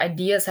think a lot of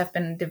ideas have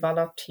been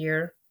developed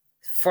here.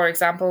 For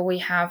example, we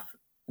have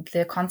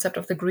the concept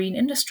of the Green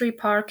Industry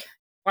Park.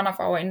 One of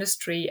our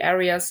industry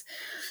areas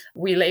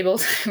we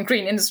labeled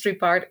Green Industry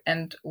Park,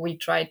 and we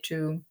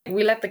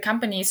let the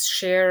companies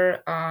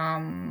share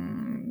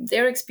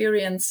their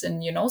experience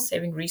in,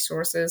 saving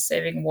resources,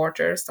 saving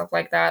water, stuff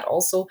like that.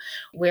 Also,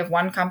 we have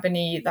one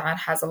company that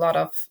has a lot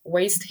of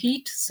waste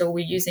heat. So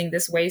we're using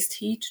this waste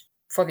heat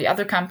for the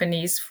other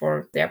companies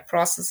for their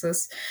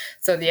processes.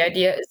 So the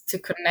idea is to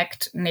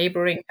connect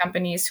neighboring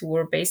companies who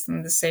are based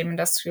in the same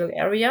industrial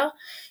area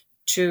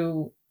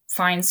to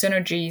find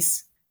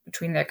synergies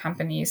between their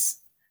companies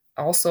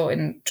also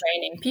in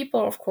training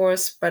people, of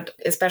course, but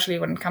especially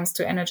when it comes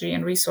to energy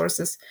and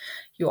resources,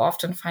 you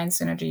often find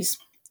synergies.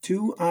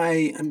 Do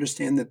I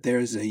understand that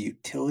there's a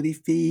utility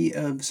fee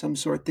of some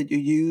sort that you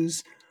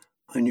use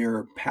on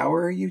your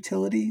power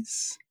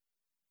utilities?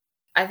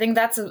 I think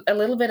that's a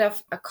little bit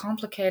of a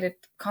complicated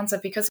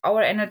concept because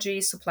our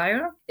energy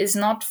supplier is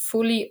not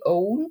fully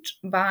owned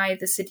by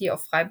the city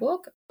of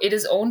Freiburg. It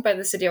is owned by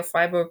the city of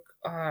Freiburg,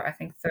 I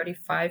think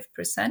 35%,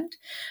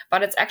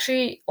 but it's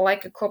actually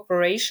like a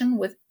corporation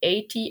with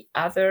 80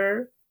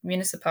 other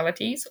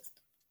municipalities,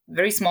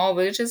 very small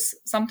villages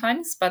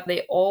sometimes, but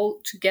they all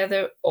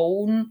together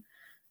own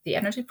the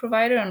energy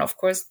provider. And of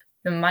course,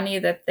 the money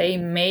that they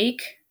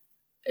make,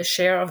 a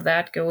share of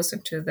that goes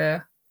into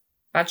the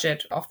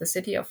budget of the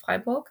city of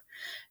Freiburg.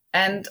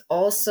 And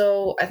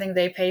also, I think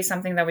they pay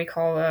something that we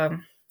call a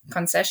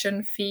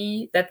concession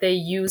fee that they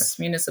use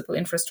municipal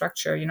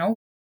infrastructure,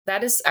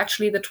 That is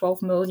actually the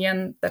 12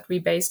 million that we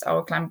based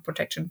our climate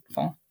protection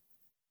fund.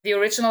 The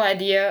original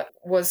idea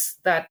was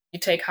that we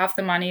take half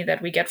the money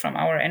that we get from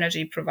our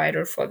energy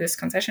provider for this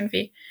concession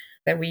fee,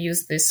 that we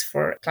use this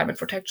for climate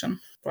protection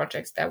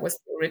projects. That was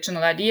the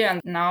original idea.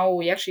 And now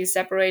we actually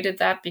separated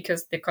that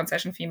because the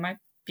concession fee might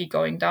be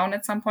going down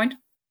at some point.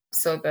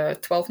 So the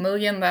 12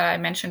 million that I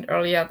mentioned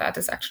earlier, that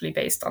is actually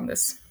based on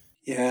this.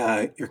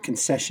 Yeah, your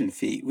concession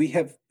fee. We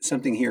have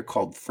something here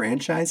called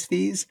franchise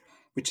fees,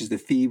 which is the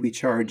fee we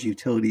charge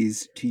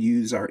utilities to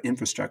use our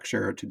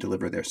infrastructure to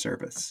deliver their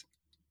service.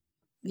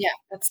 Yeah,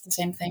 that's the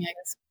same thing, I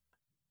guess.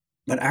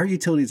 But our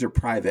utilities are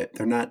private.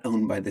 They're not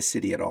owned by the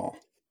city at all.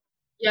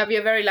 Yeah, we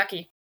are very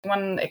lucky.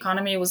 When the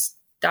economy was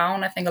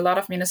down, I think a lot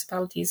of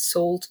municipalities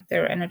sold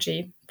their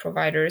energy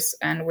providers,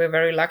 and we're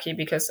very lucky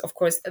because, of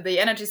course, the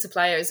energy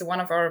supplier is one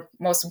of our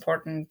most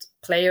important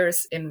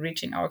players in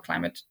reaching our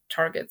climate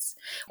targets.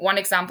 One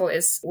example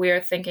is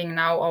we're thinking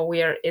now, or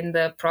we are in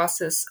the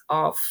process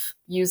of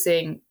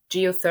using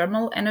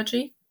geothermal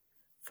energy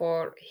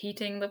for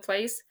heating the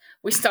place.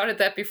 We started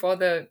that before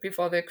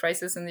the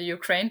crisis in the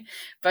Ukraine,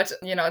 but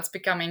it's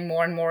becoming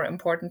more and more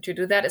important to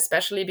do that,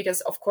 especially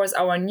because, of course,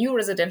 our new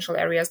residential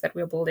areas that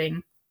we're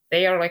building,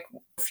 they are like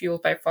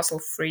fueled by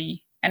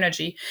fossil-free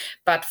energy.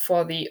 But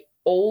for the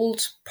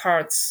old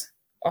parts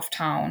of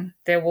town,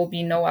 there will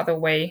be no other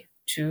way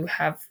to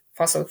have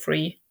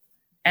fossil-free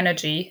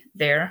energy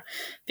there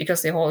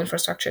because the whole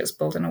infrastructure is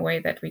built in a way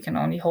that we can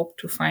only hope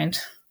to find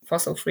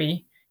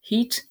fossil-free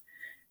heat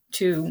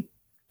to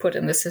put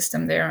in the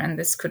system there. And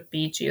this could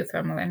be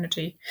geothermal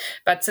energy.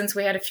 But since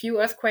we had a few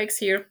earthquakes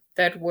here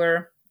that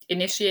were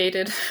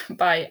initiated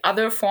by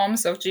other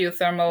forms of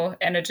geothermal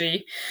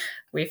energy,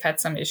 we've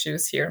had some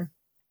issues here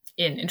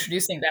in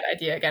introducing that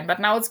idea again. But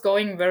now it's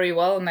going very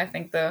well. And I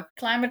think the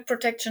climate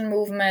protection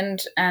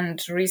movement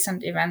and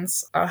recent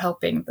events are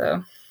helping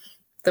the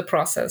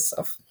process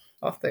of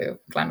the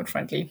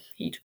climate-friendly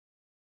heat.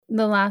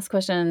 The last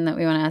question that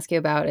we want to ask you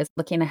about is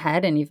looking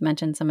ahead. And you've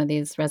mentioned some of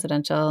these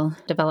residential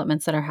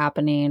developments that are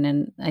happening.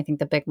 And I think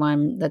the big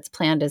one that's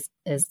planned is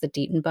the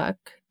Dietenbach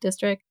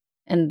district.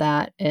 And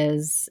that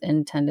is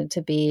intended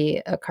to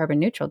be a carbon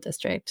neutral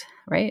district,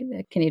 right?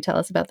 Can you tell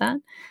us about that?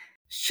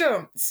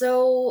 Sure.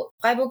 So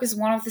Freiburg is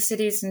one of the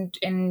cities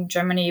in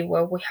Germany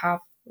where we have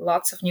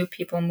lots of new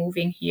people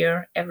moving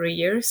here every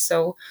year.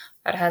 So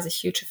that has a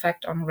huge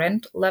effect on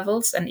rent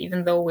levels. And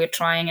even though we're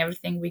trying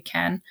everything we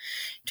can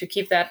to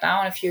keep that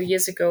down, a few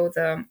years ago,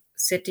 the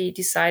city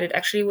decided,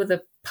 actually with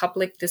a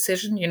public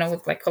decision,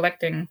 with like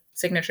collecting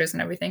signatures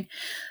and everything,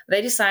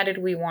 they decided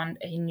we want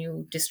a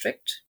new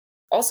district.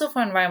 Also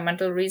for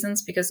environmental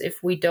reasons, because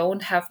if we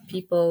don't have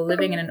people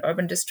living in an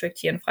urban district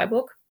here in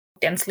Freiburg,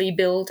 densely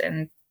built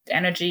and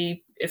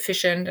energy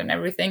efficient and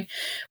everything,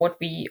 what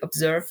we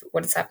observe,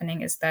 what is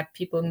happening is that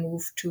people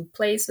move to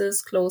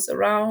places close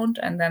around,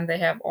 and then they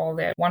have all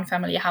their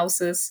one-family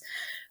houses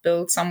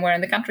built somewhere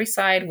in the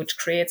countryside, which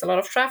creates a lot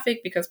of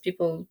traffic because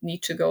people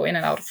need to go in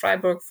and out of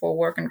Freiburg for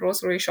work and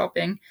grocery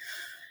shopping.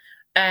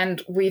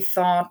 And we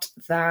thought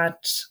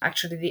that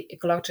actually the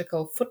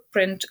ecological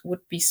footprint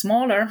would be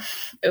smaller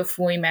if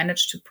we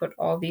managed to put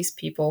all these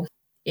people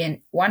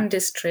in one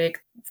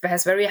district that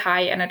has very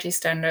high energy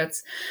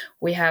standards.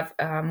 We have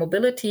a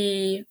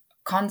mobility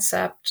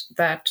concept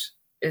that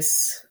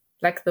is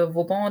like the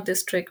Vauban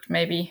district,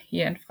 maybe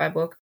here in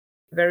Freiburg,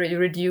 very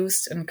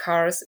reduced in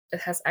cars.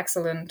 It has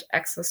excellent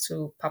access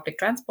to public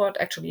transport.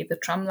 Actually, the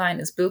tram line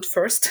is built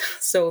first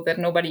so that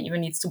nobody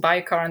even needs to buy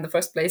a car in the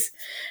first place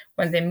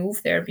when they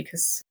move there,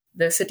 because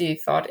the city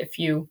thought if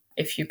you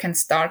can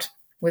start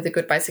with a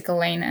good bicycle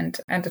lane and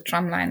a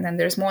tram line, then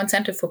there's more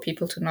incentive for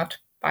people to not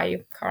buy a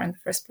car in the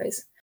first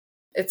place.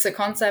 It's a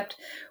concept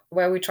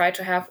where we try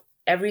to have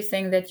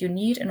everything that you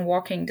need in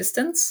walking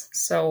distance.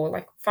 So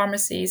like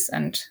pharmacies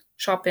and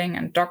shopping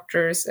and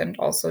doctors and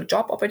also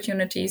job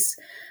opportunities,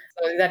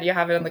 so that you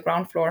have it on the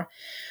ground floor,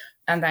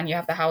 and then you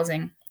have the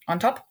housing on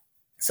top.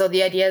 So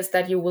the idea is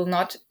that you will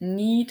not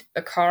need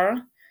a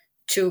car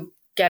to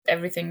get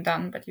everything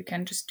done, but you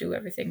can just do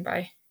everything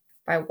by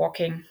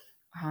walking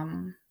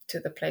to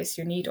the place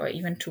you need, or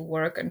even to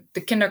work. And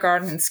the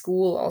kindergarten and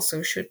school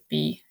also should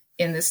be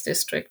in this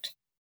district.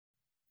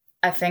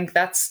 I think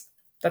that's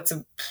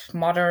a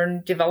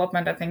modern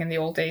development. I think in the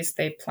old days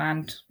they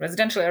planned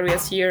residential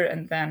areas here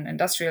and then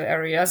industrial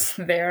areas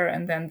there,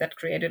 and then that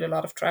created a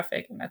lot of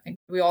traffic. And I think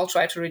we all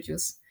try to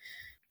reduce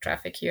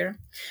traffic here.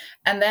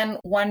 And then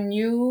one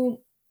new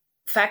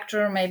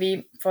factor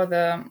maybe for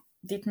the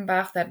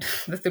Dietenbach that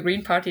the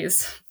Green Party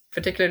is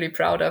particularly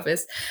proud of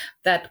is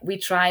that we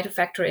try to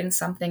factor in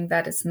something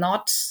that is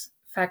not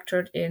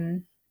factored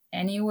in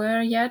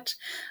anywhere yet.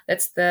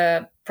 That's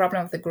the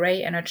problem of the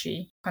gray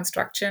energy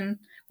construction.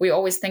 We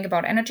always think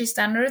about energy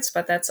standards,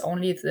 but that's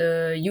only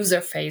the user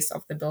phase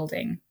of the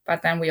building.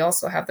 But then we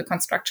also have the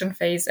construction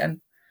phase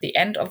and the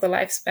end of the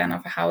lifespan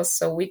of a house.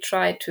 So we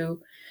try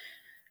to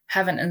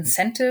have an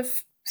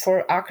incentive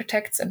for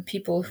architects and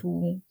people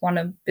who want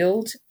to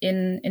build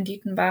in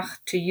Dietenbach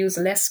to use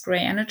less gray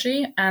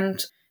energy.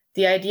 And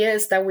the idea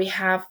is that we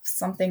have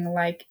something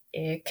like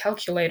a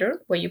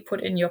calculator where you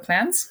put in your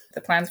plans,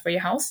 the plans for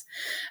your house,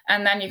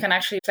 and then you can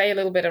actually play a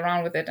little bit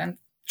around with it and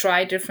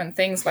try different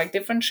things like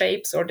different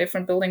shapes or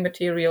different building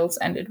materials,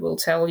 and it will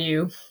tell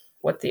you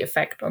what the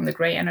effect on the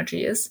gray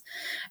energy is.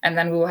 And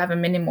then we will have a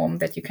minimum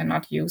that you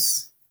cannot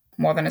use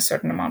more than a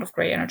certain amount of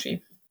gray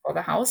energy for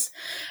the house.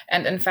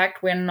 And in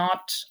fact, we're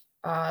not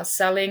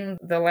selling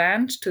the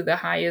land to the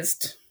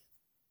highest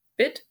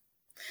bid,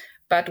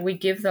 but we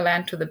give the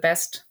land to the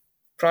best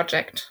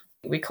project.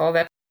 We call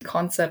that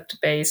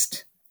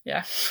concept-based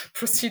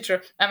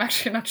procedure. I'm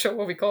actually not sure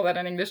what we call that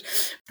in English.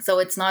 So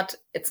it's not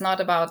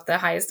about the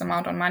highest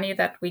amount of money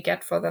that we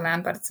get for the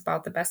land, but it's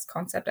about the best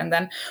concept. And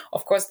then,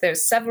 of course,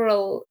 there's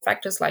several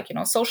factors like,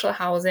 social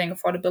housing,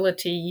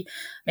 affordability,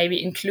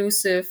 maybe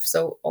inclusive,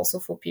 so also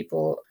for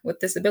people with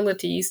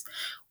disabilities,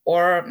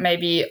 or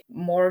maybe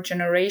more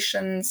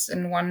generations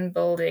in one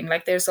building.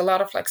 Like there's a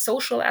lot of like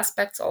social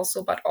aspects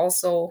also, but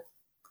also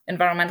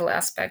environmental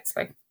aspects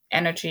like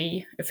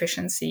energy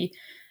efficiency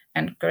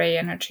and gray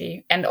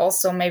energy, and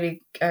also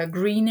maybe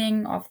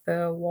greening of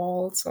the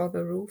walls or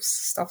the roofs,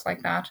 stuff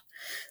like that.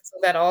 So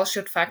that all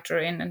should factor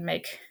in and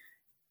make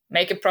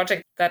a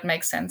project that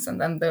makes sense, and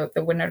then the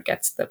winner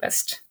gets the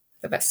best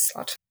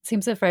slot.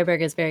 Seems that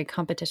Freiburg is very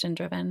competition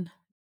driven.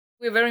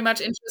 We're very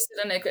much interested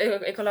in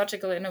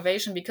ecological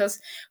innovation because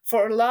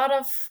for a lot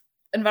of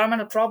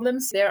environmental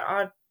problems, there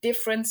are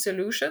different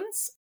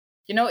solutions.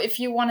 If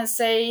you want to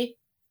say,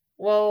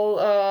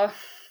 well,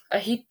 a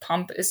heat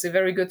pump is a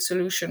very good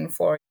solution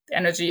for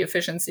energy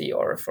efficiency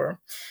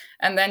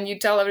and then you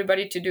tell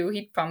everybody to do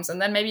heat pumps.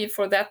 And then maybe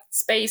for that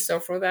space or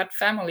for that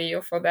family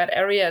or for that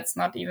area, it's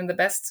not even the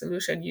best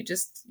solution. You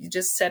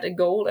just set a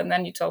goal and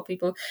then you tell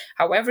people,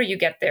 however you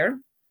get there,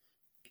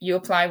 you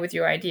apply with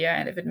your idea.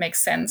 And if it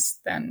makes sense,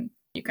 then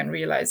you can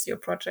realize your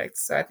project.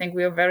 So I think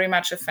we are very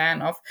much a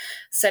fan of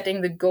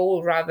setting the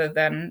goal rather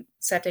than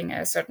setting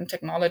a certain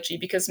technology,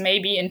 because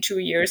maybe in 2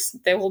 years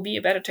there will be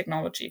a better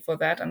technology for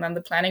that. And then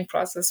the planning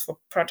process for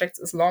projects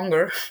is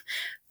longer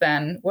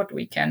than what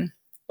we can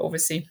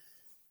oversee.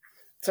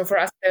 So for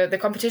us, the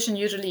competition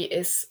usually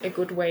is a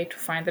good way to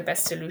find the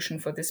best solution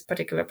for this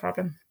particular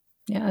problem.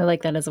 Yeah, I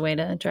like that as a way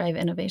to drive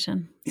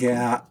innovation.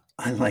 Yeah,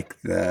 I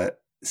like the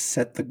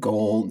set the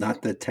goal,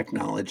 not the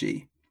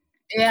technology.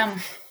 Yeah.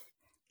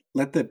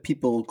 Let the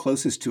people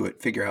closest to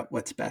it figure out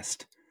what's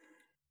best.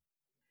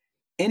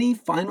 Any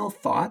final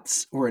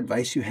thoughts or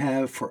advice you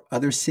have for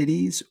other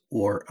cities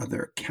or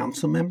other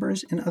council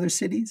members in other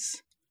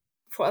cities?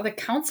 For other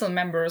council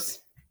members?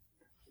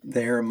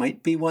 There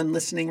might be one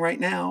listening right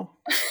now.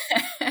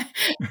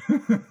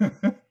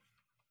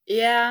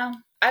 Yeah,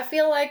 I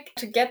feel like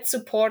to get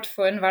support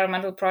for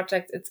environmental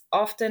projects, it's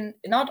often,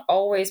 not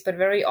always, but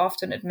very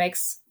often it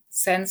makes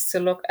sense to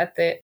look at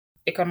the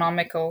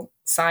economical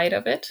side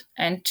of it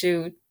and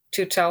to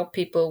tell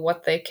people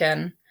what they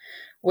can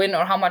win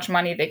or how much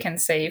money they can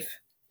save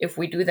if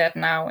we do that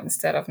now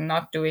instead of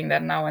not doing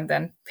that now and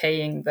then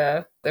paying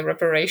the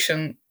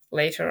reparation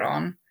later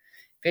on.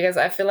 Because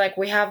I feel like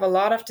we have a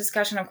lot of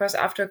discussion, of course,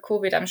 after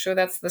COVID. I'm sure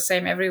that's the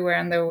same everywhere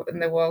in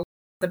the world.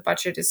 The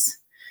budget is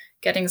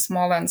getting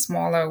smaller and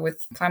smaller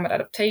with climate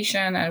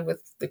adaptation and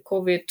with the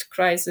COVID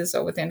crisis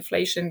or with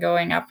inflation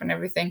going up and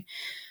everything.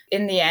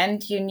 In the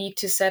end, you need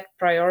to set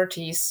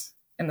priorities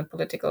in the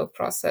political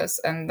process.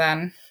 And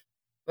then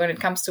when it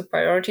comes to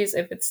priorities,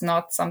 if it's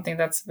not something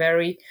that's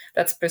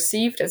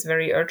perceived as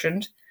very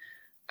urgent,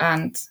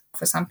 and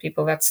for some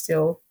people that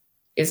still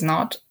is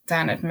not,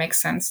 then it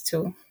makes sense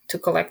to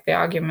collect the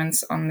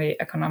arguments on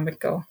the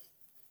economical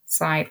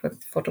side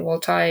with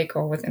photovoltaic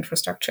or with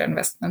infrastructure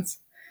investments.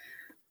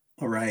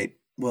 All right.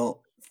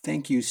 Well,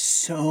 thank you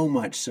so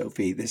much,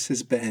 Sophie. This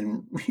has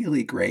been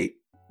really great.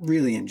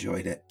 Really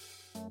enjoyed it.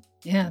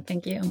 Yeah,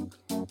 thank you.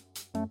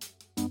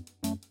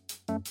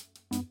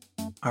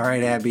 All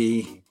right,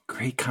 Abby.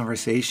 Great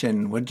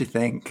conversation. What did you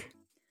think?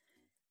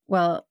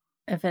 Well,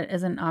 if it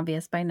isn't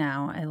obvious by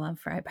now, I love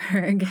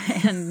Freiburg.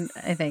 And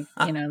I think,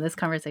 this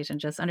conversation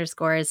just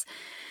underscores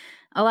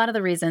a lot of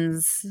the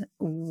reasons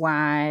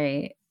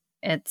why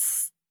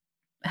it's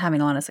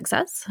having a lot of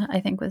success, I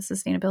think, with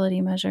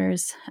sustainability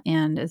measures.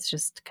 And it's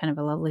just kind of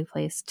a lovely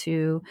place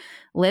to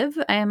live,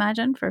 I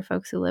imagine, for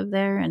folks who live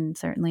there, and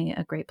certainly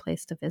a great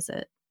place to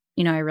visit.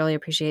 I really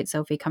appreciate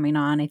Sophie coming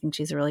on. I think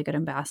she's a really good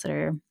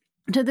ambassador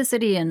to the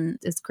city and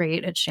is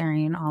great at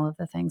sharing all of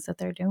the things that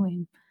they're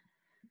doing.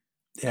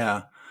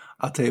 Yeah.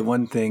 I'll tell you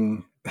one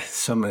thing,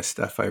 some of the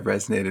stuff I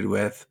resonated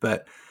with,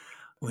 but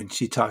when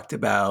she talked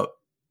about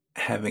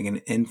having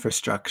an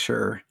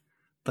infrastructure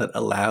that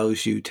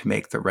allows you to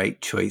make the right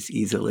choice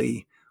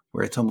easily,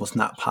 where it's almost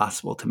not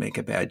possible to make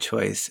a bad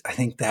choice, I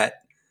think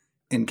that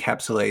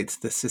encapsulates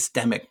the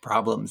systemic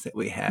problems that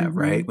we have,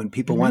 right? When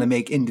people want to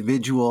make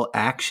individual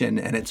action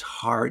and it's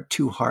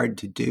too hard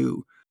to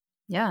do.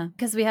 Yeah,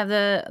 because we have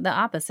the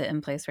opposite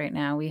in place right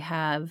now.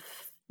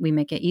 We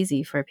make it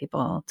easy for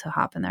people to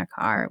hop in their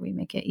car. We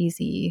make it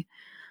easy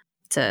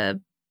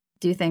to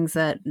do things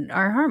that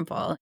are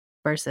harmful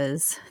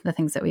versus the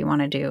things that we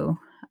want to do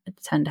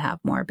tend to have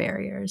more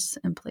barriers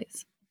in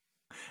place.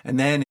 And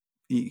then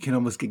you can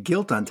almost get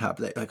guilt on top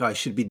of that. Like, oh, I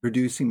should be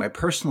reducing my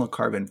personal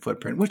carbon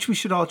footprint, which we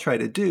should all try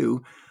to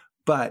do.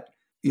 But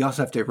you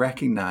also have to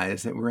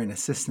recognize that we're in a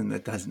system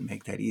that doesn't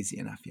make that easy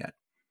enough yet.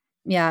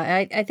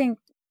 Yeah, I think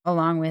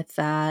along with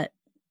that,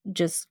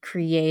 just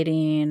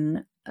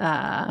creating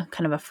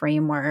kind of a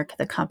framework,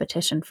 the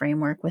competition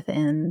framework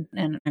within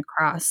and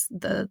across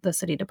the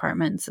city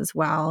departments as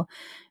well,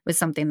 was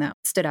something that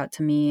stood out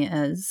to me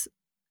as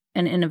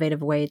an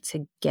innovative way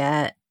to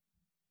get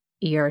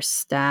your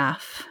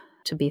staff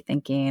to be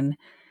thinking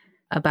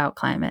about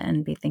climate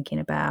and be thinking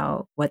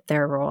about what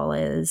their role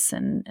is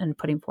and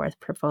putting forth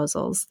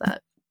proposals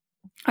that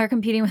are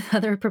competing with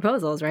other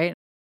proposals, right?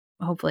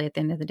 Hopefully at the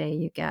end of the day,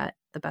 you get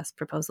the best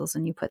proposals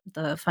and you put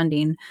the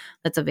funding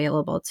that's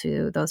available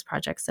to those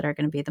projects that are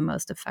going to be the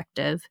most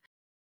effective.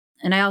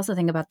 And I also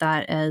think about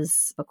that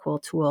as a cool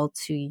tool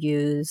to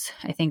use.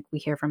 I think we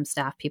hear from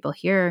staff people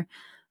here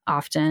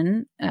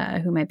often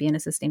who might be in a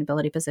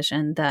sustainability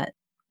position that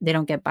they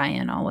don't get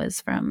buy-in always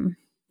from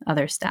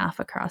other staff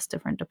across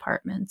different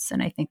departments.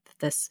 And I think that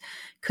this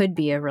could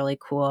be a really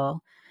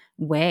cool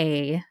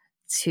way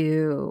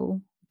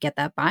to get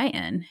that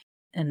buy-in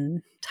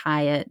and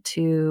tie it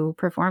to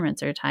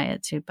performance or tie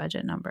it to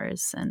budget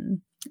numbers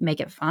and make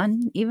it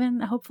fun,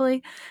 even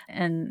hopefully,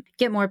 and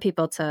get more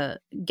people to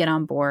get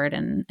on board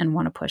and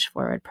want to push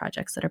forward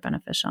projects that are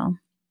beneficial.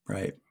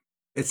 Right.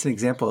 It's an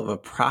example of a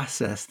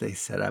process they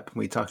set up. And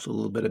we talked a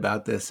little bit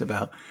about this,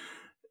 about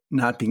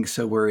not being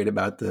so worried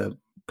about the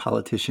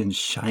politician's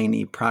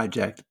shiny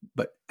project,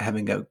 but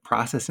having a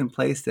process in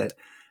place that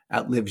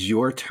outlives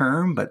your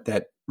term, but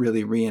that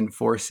really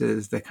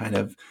reinforces the kind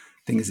of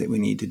things that we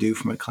need to do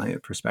from a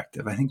climate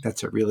perspective. I think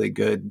that's a really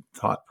good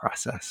thought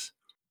process.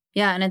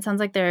 Yeah, and it sounds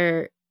like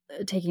they're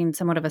taking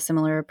somewhat of a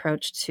similar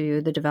approach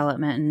to the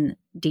development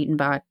in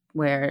Dietenbach,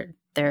 where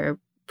they're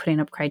putting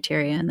up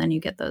criteria and then you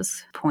get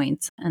those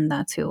points, and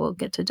that's who will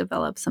get to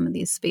develop some of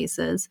these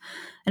spaces.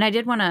 And I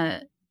did want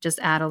to just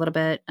add a little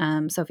bit.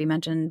 Sophie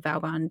mentioned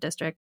Vauban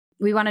District.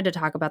 We wanted to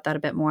talk about that a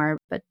bit more,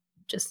 but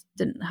just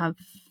didn't have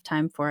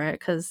time for it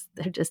because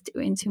they're just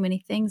doing too many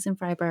things in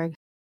Freiburg.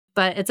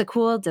 But it's a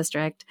cool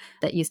district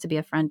that used to be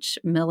a French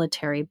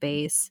military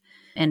base,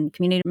 and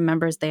community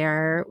members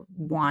there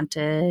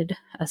wanted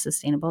a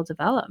sustainable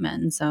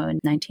development. And so in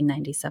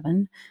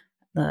 1997,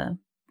 the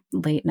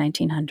late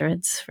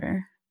 1900s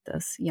for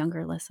those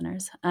younger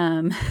listeners.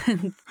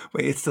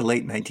 Wait, it's the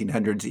late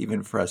 1900s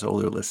even for us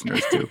older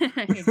listeners too.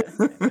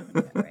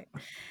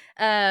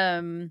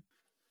 Right.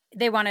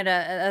 They wanted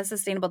a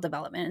sustainable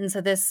development. And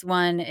so this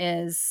one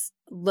is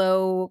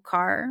low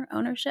car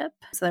ownership.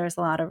 So there's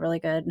a lot of really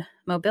good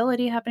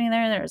mobility happening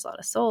there. There's a lot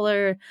of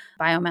solar,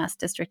 biomass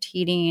district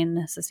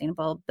heating,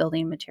 sustainable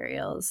building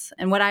materials.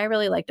 And what I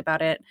really liked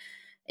about it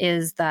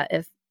is that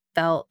it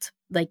felt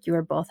like you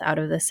were both out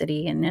of the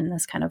city and in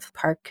this kind of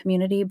park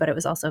community, but it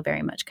was also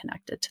very much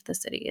connected to the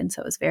city. And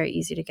so it was very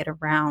easy to get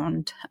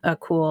around a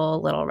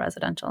cool little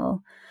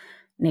residential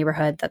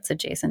neighborhood that's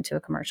adjacent to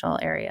a commercial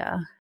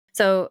area.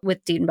 So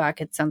with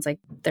Dietenbach, it sounds like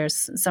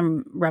there's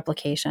some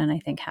replication, I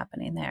think,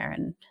 happening there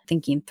and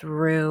thinking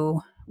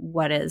through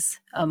what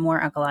is a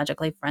more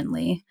ecologically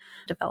friendly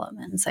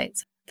development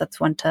sites. That's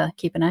one to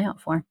keep an eye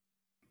out for.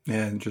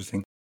 Yeah,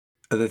 interesting.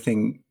 Other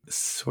thing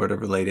sort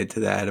of related to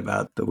that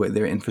about the way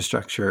their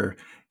infrastructure,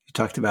 you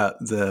talked about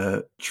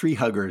the tree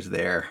huggers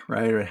there,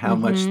 right? Or how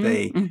much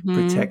they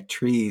protect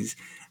trees.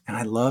 And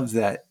I love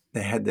that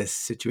they had this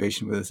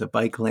situation where there's a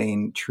bike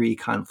lane tree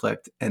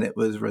conflict and it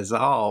was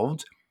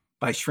resolved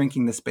by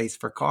shrinking the space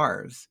for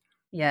cars.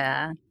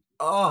 Yeah.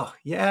 Oh,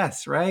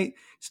 yes, right?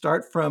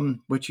 Start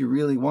from what you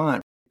really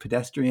want,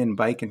 pedestrian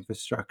bike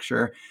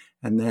infrastructure,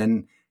 and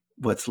then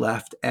what's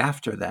left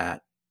after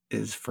that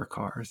is for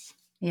cars.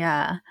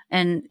 Yeah.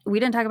 And we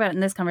didn't talk about it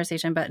in this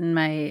conversation, but in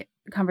my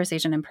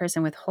conversation in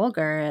person with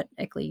Holger at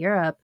ICLEI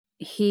Europe,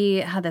 he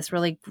had this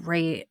really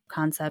great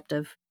concept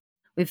of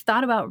we've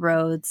thought about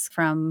roads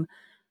from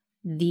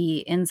the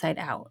inside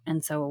out.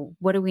 And so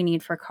what do we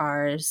need for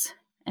cars?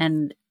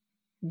 And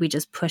we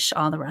just push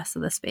all the rest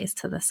of the space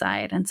to the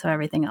side. And so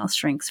everything else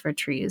shrinks for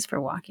trees,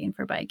 for walking,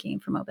 for biking,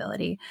 for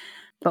mobility.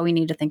 But we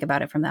need to think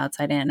about it from the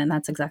outside in. And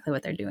that's exactly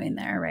what they're doing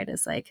there, right?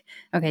 It's like,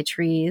 okay,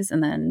 trees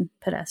and then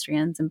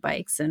pedestrians and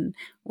bikes, and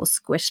we'll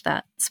squish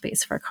that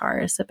space for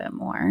cars a bit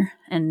more.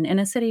 And in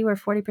a city where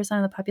 40%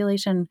 of the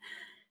population,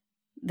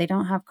 they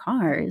don't have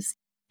cars,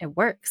 it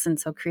works. And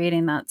so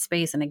creating that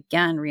space and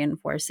again,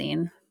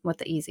 reinforcing what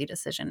the easy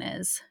decision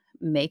is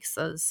makes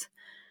those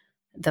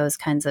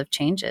kinds of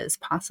changes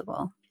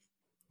possible.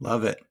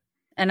 Love it.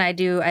 And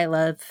I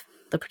love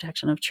the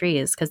protection of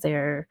trees because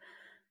they're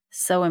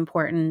so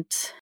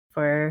important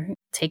for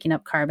taking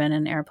up carbon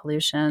and air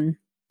pollution,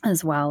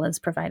 as well as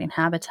providing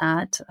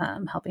habitat,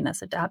 helping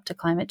us adapt to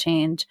climate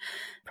change,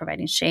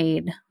 providing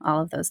shade,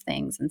 all of those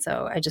things. And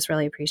so I just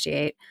really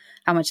appreciate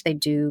how much they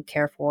do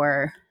care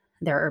for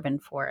their urban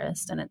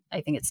forest. And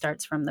I think it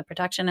starts from the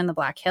protection in the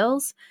Black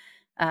Hills.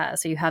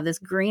 So you have this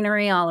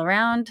greenery all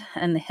around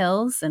and the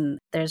hills, and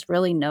there's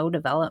really no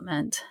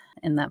development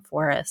in that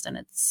forest. And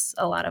it's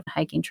a lot of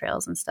hiking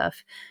trails and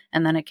stuff.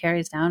 And then it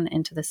carries down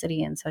into the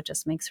city. And so it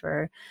just makes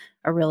for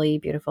a really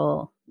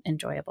beautiful,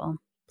 enjoyable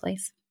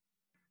place.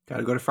 Got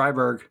to go to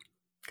Freiburg.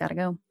 Got to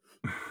go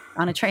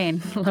on a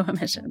train, low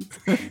emissions.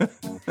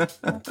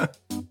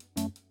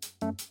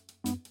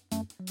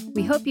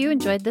 We hope you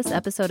enjoyed this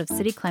episode of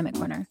City Climate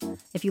Corner.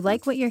 If you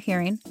like what you're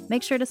hearing,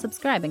 make sure to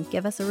subscribe and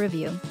give us a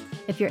review.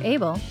 If you're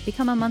able,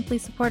 become a monthly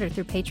supporter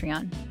through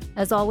Patreon.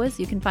 As always,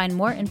 you can find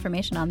more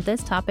information on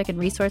this topic and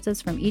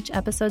resources from each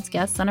episode's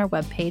guests on our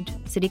webpage,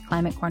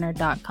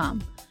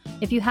 cityclimatecorner.com.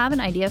 If you have an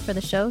idea for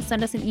the show,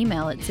 send us an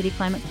email at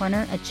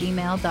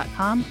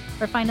cityclimatecorner@gmail.com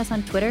or find us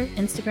on Twitter,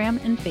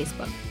 Instagram, and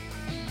Facebook.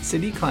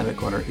 City Climate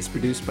Corner is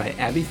produced by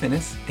Abby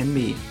Finnis and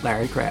me,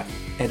 Larry Kraft,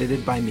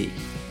 edited by me.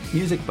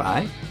 Music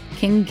by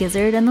King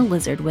Gizzard and the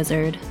Lizard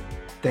Wizard.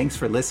 Thanks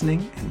for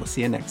listening, and we'll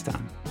see you next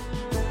time.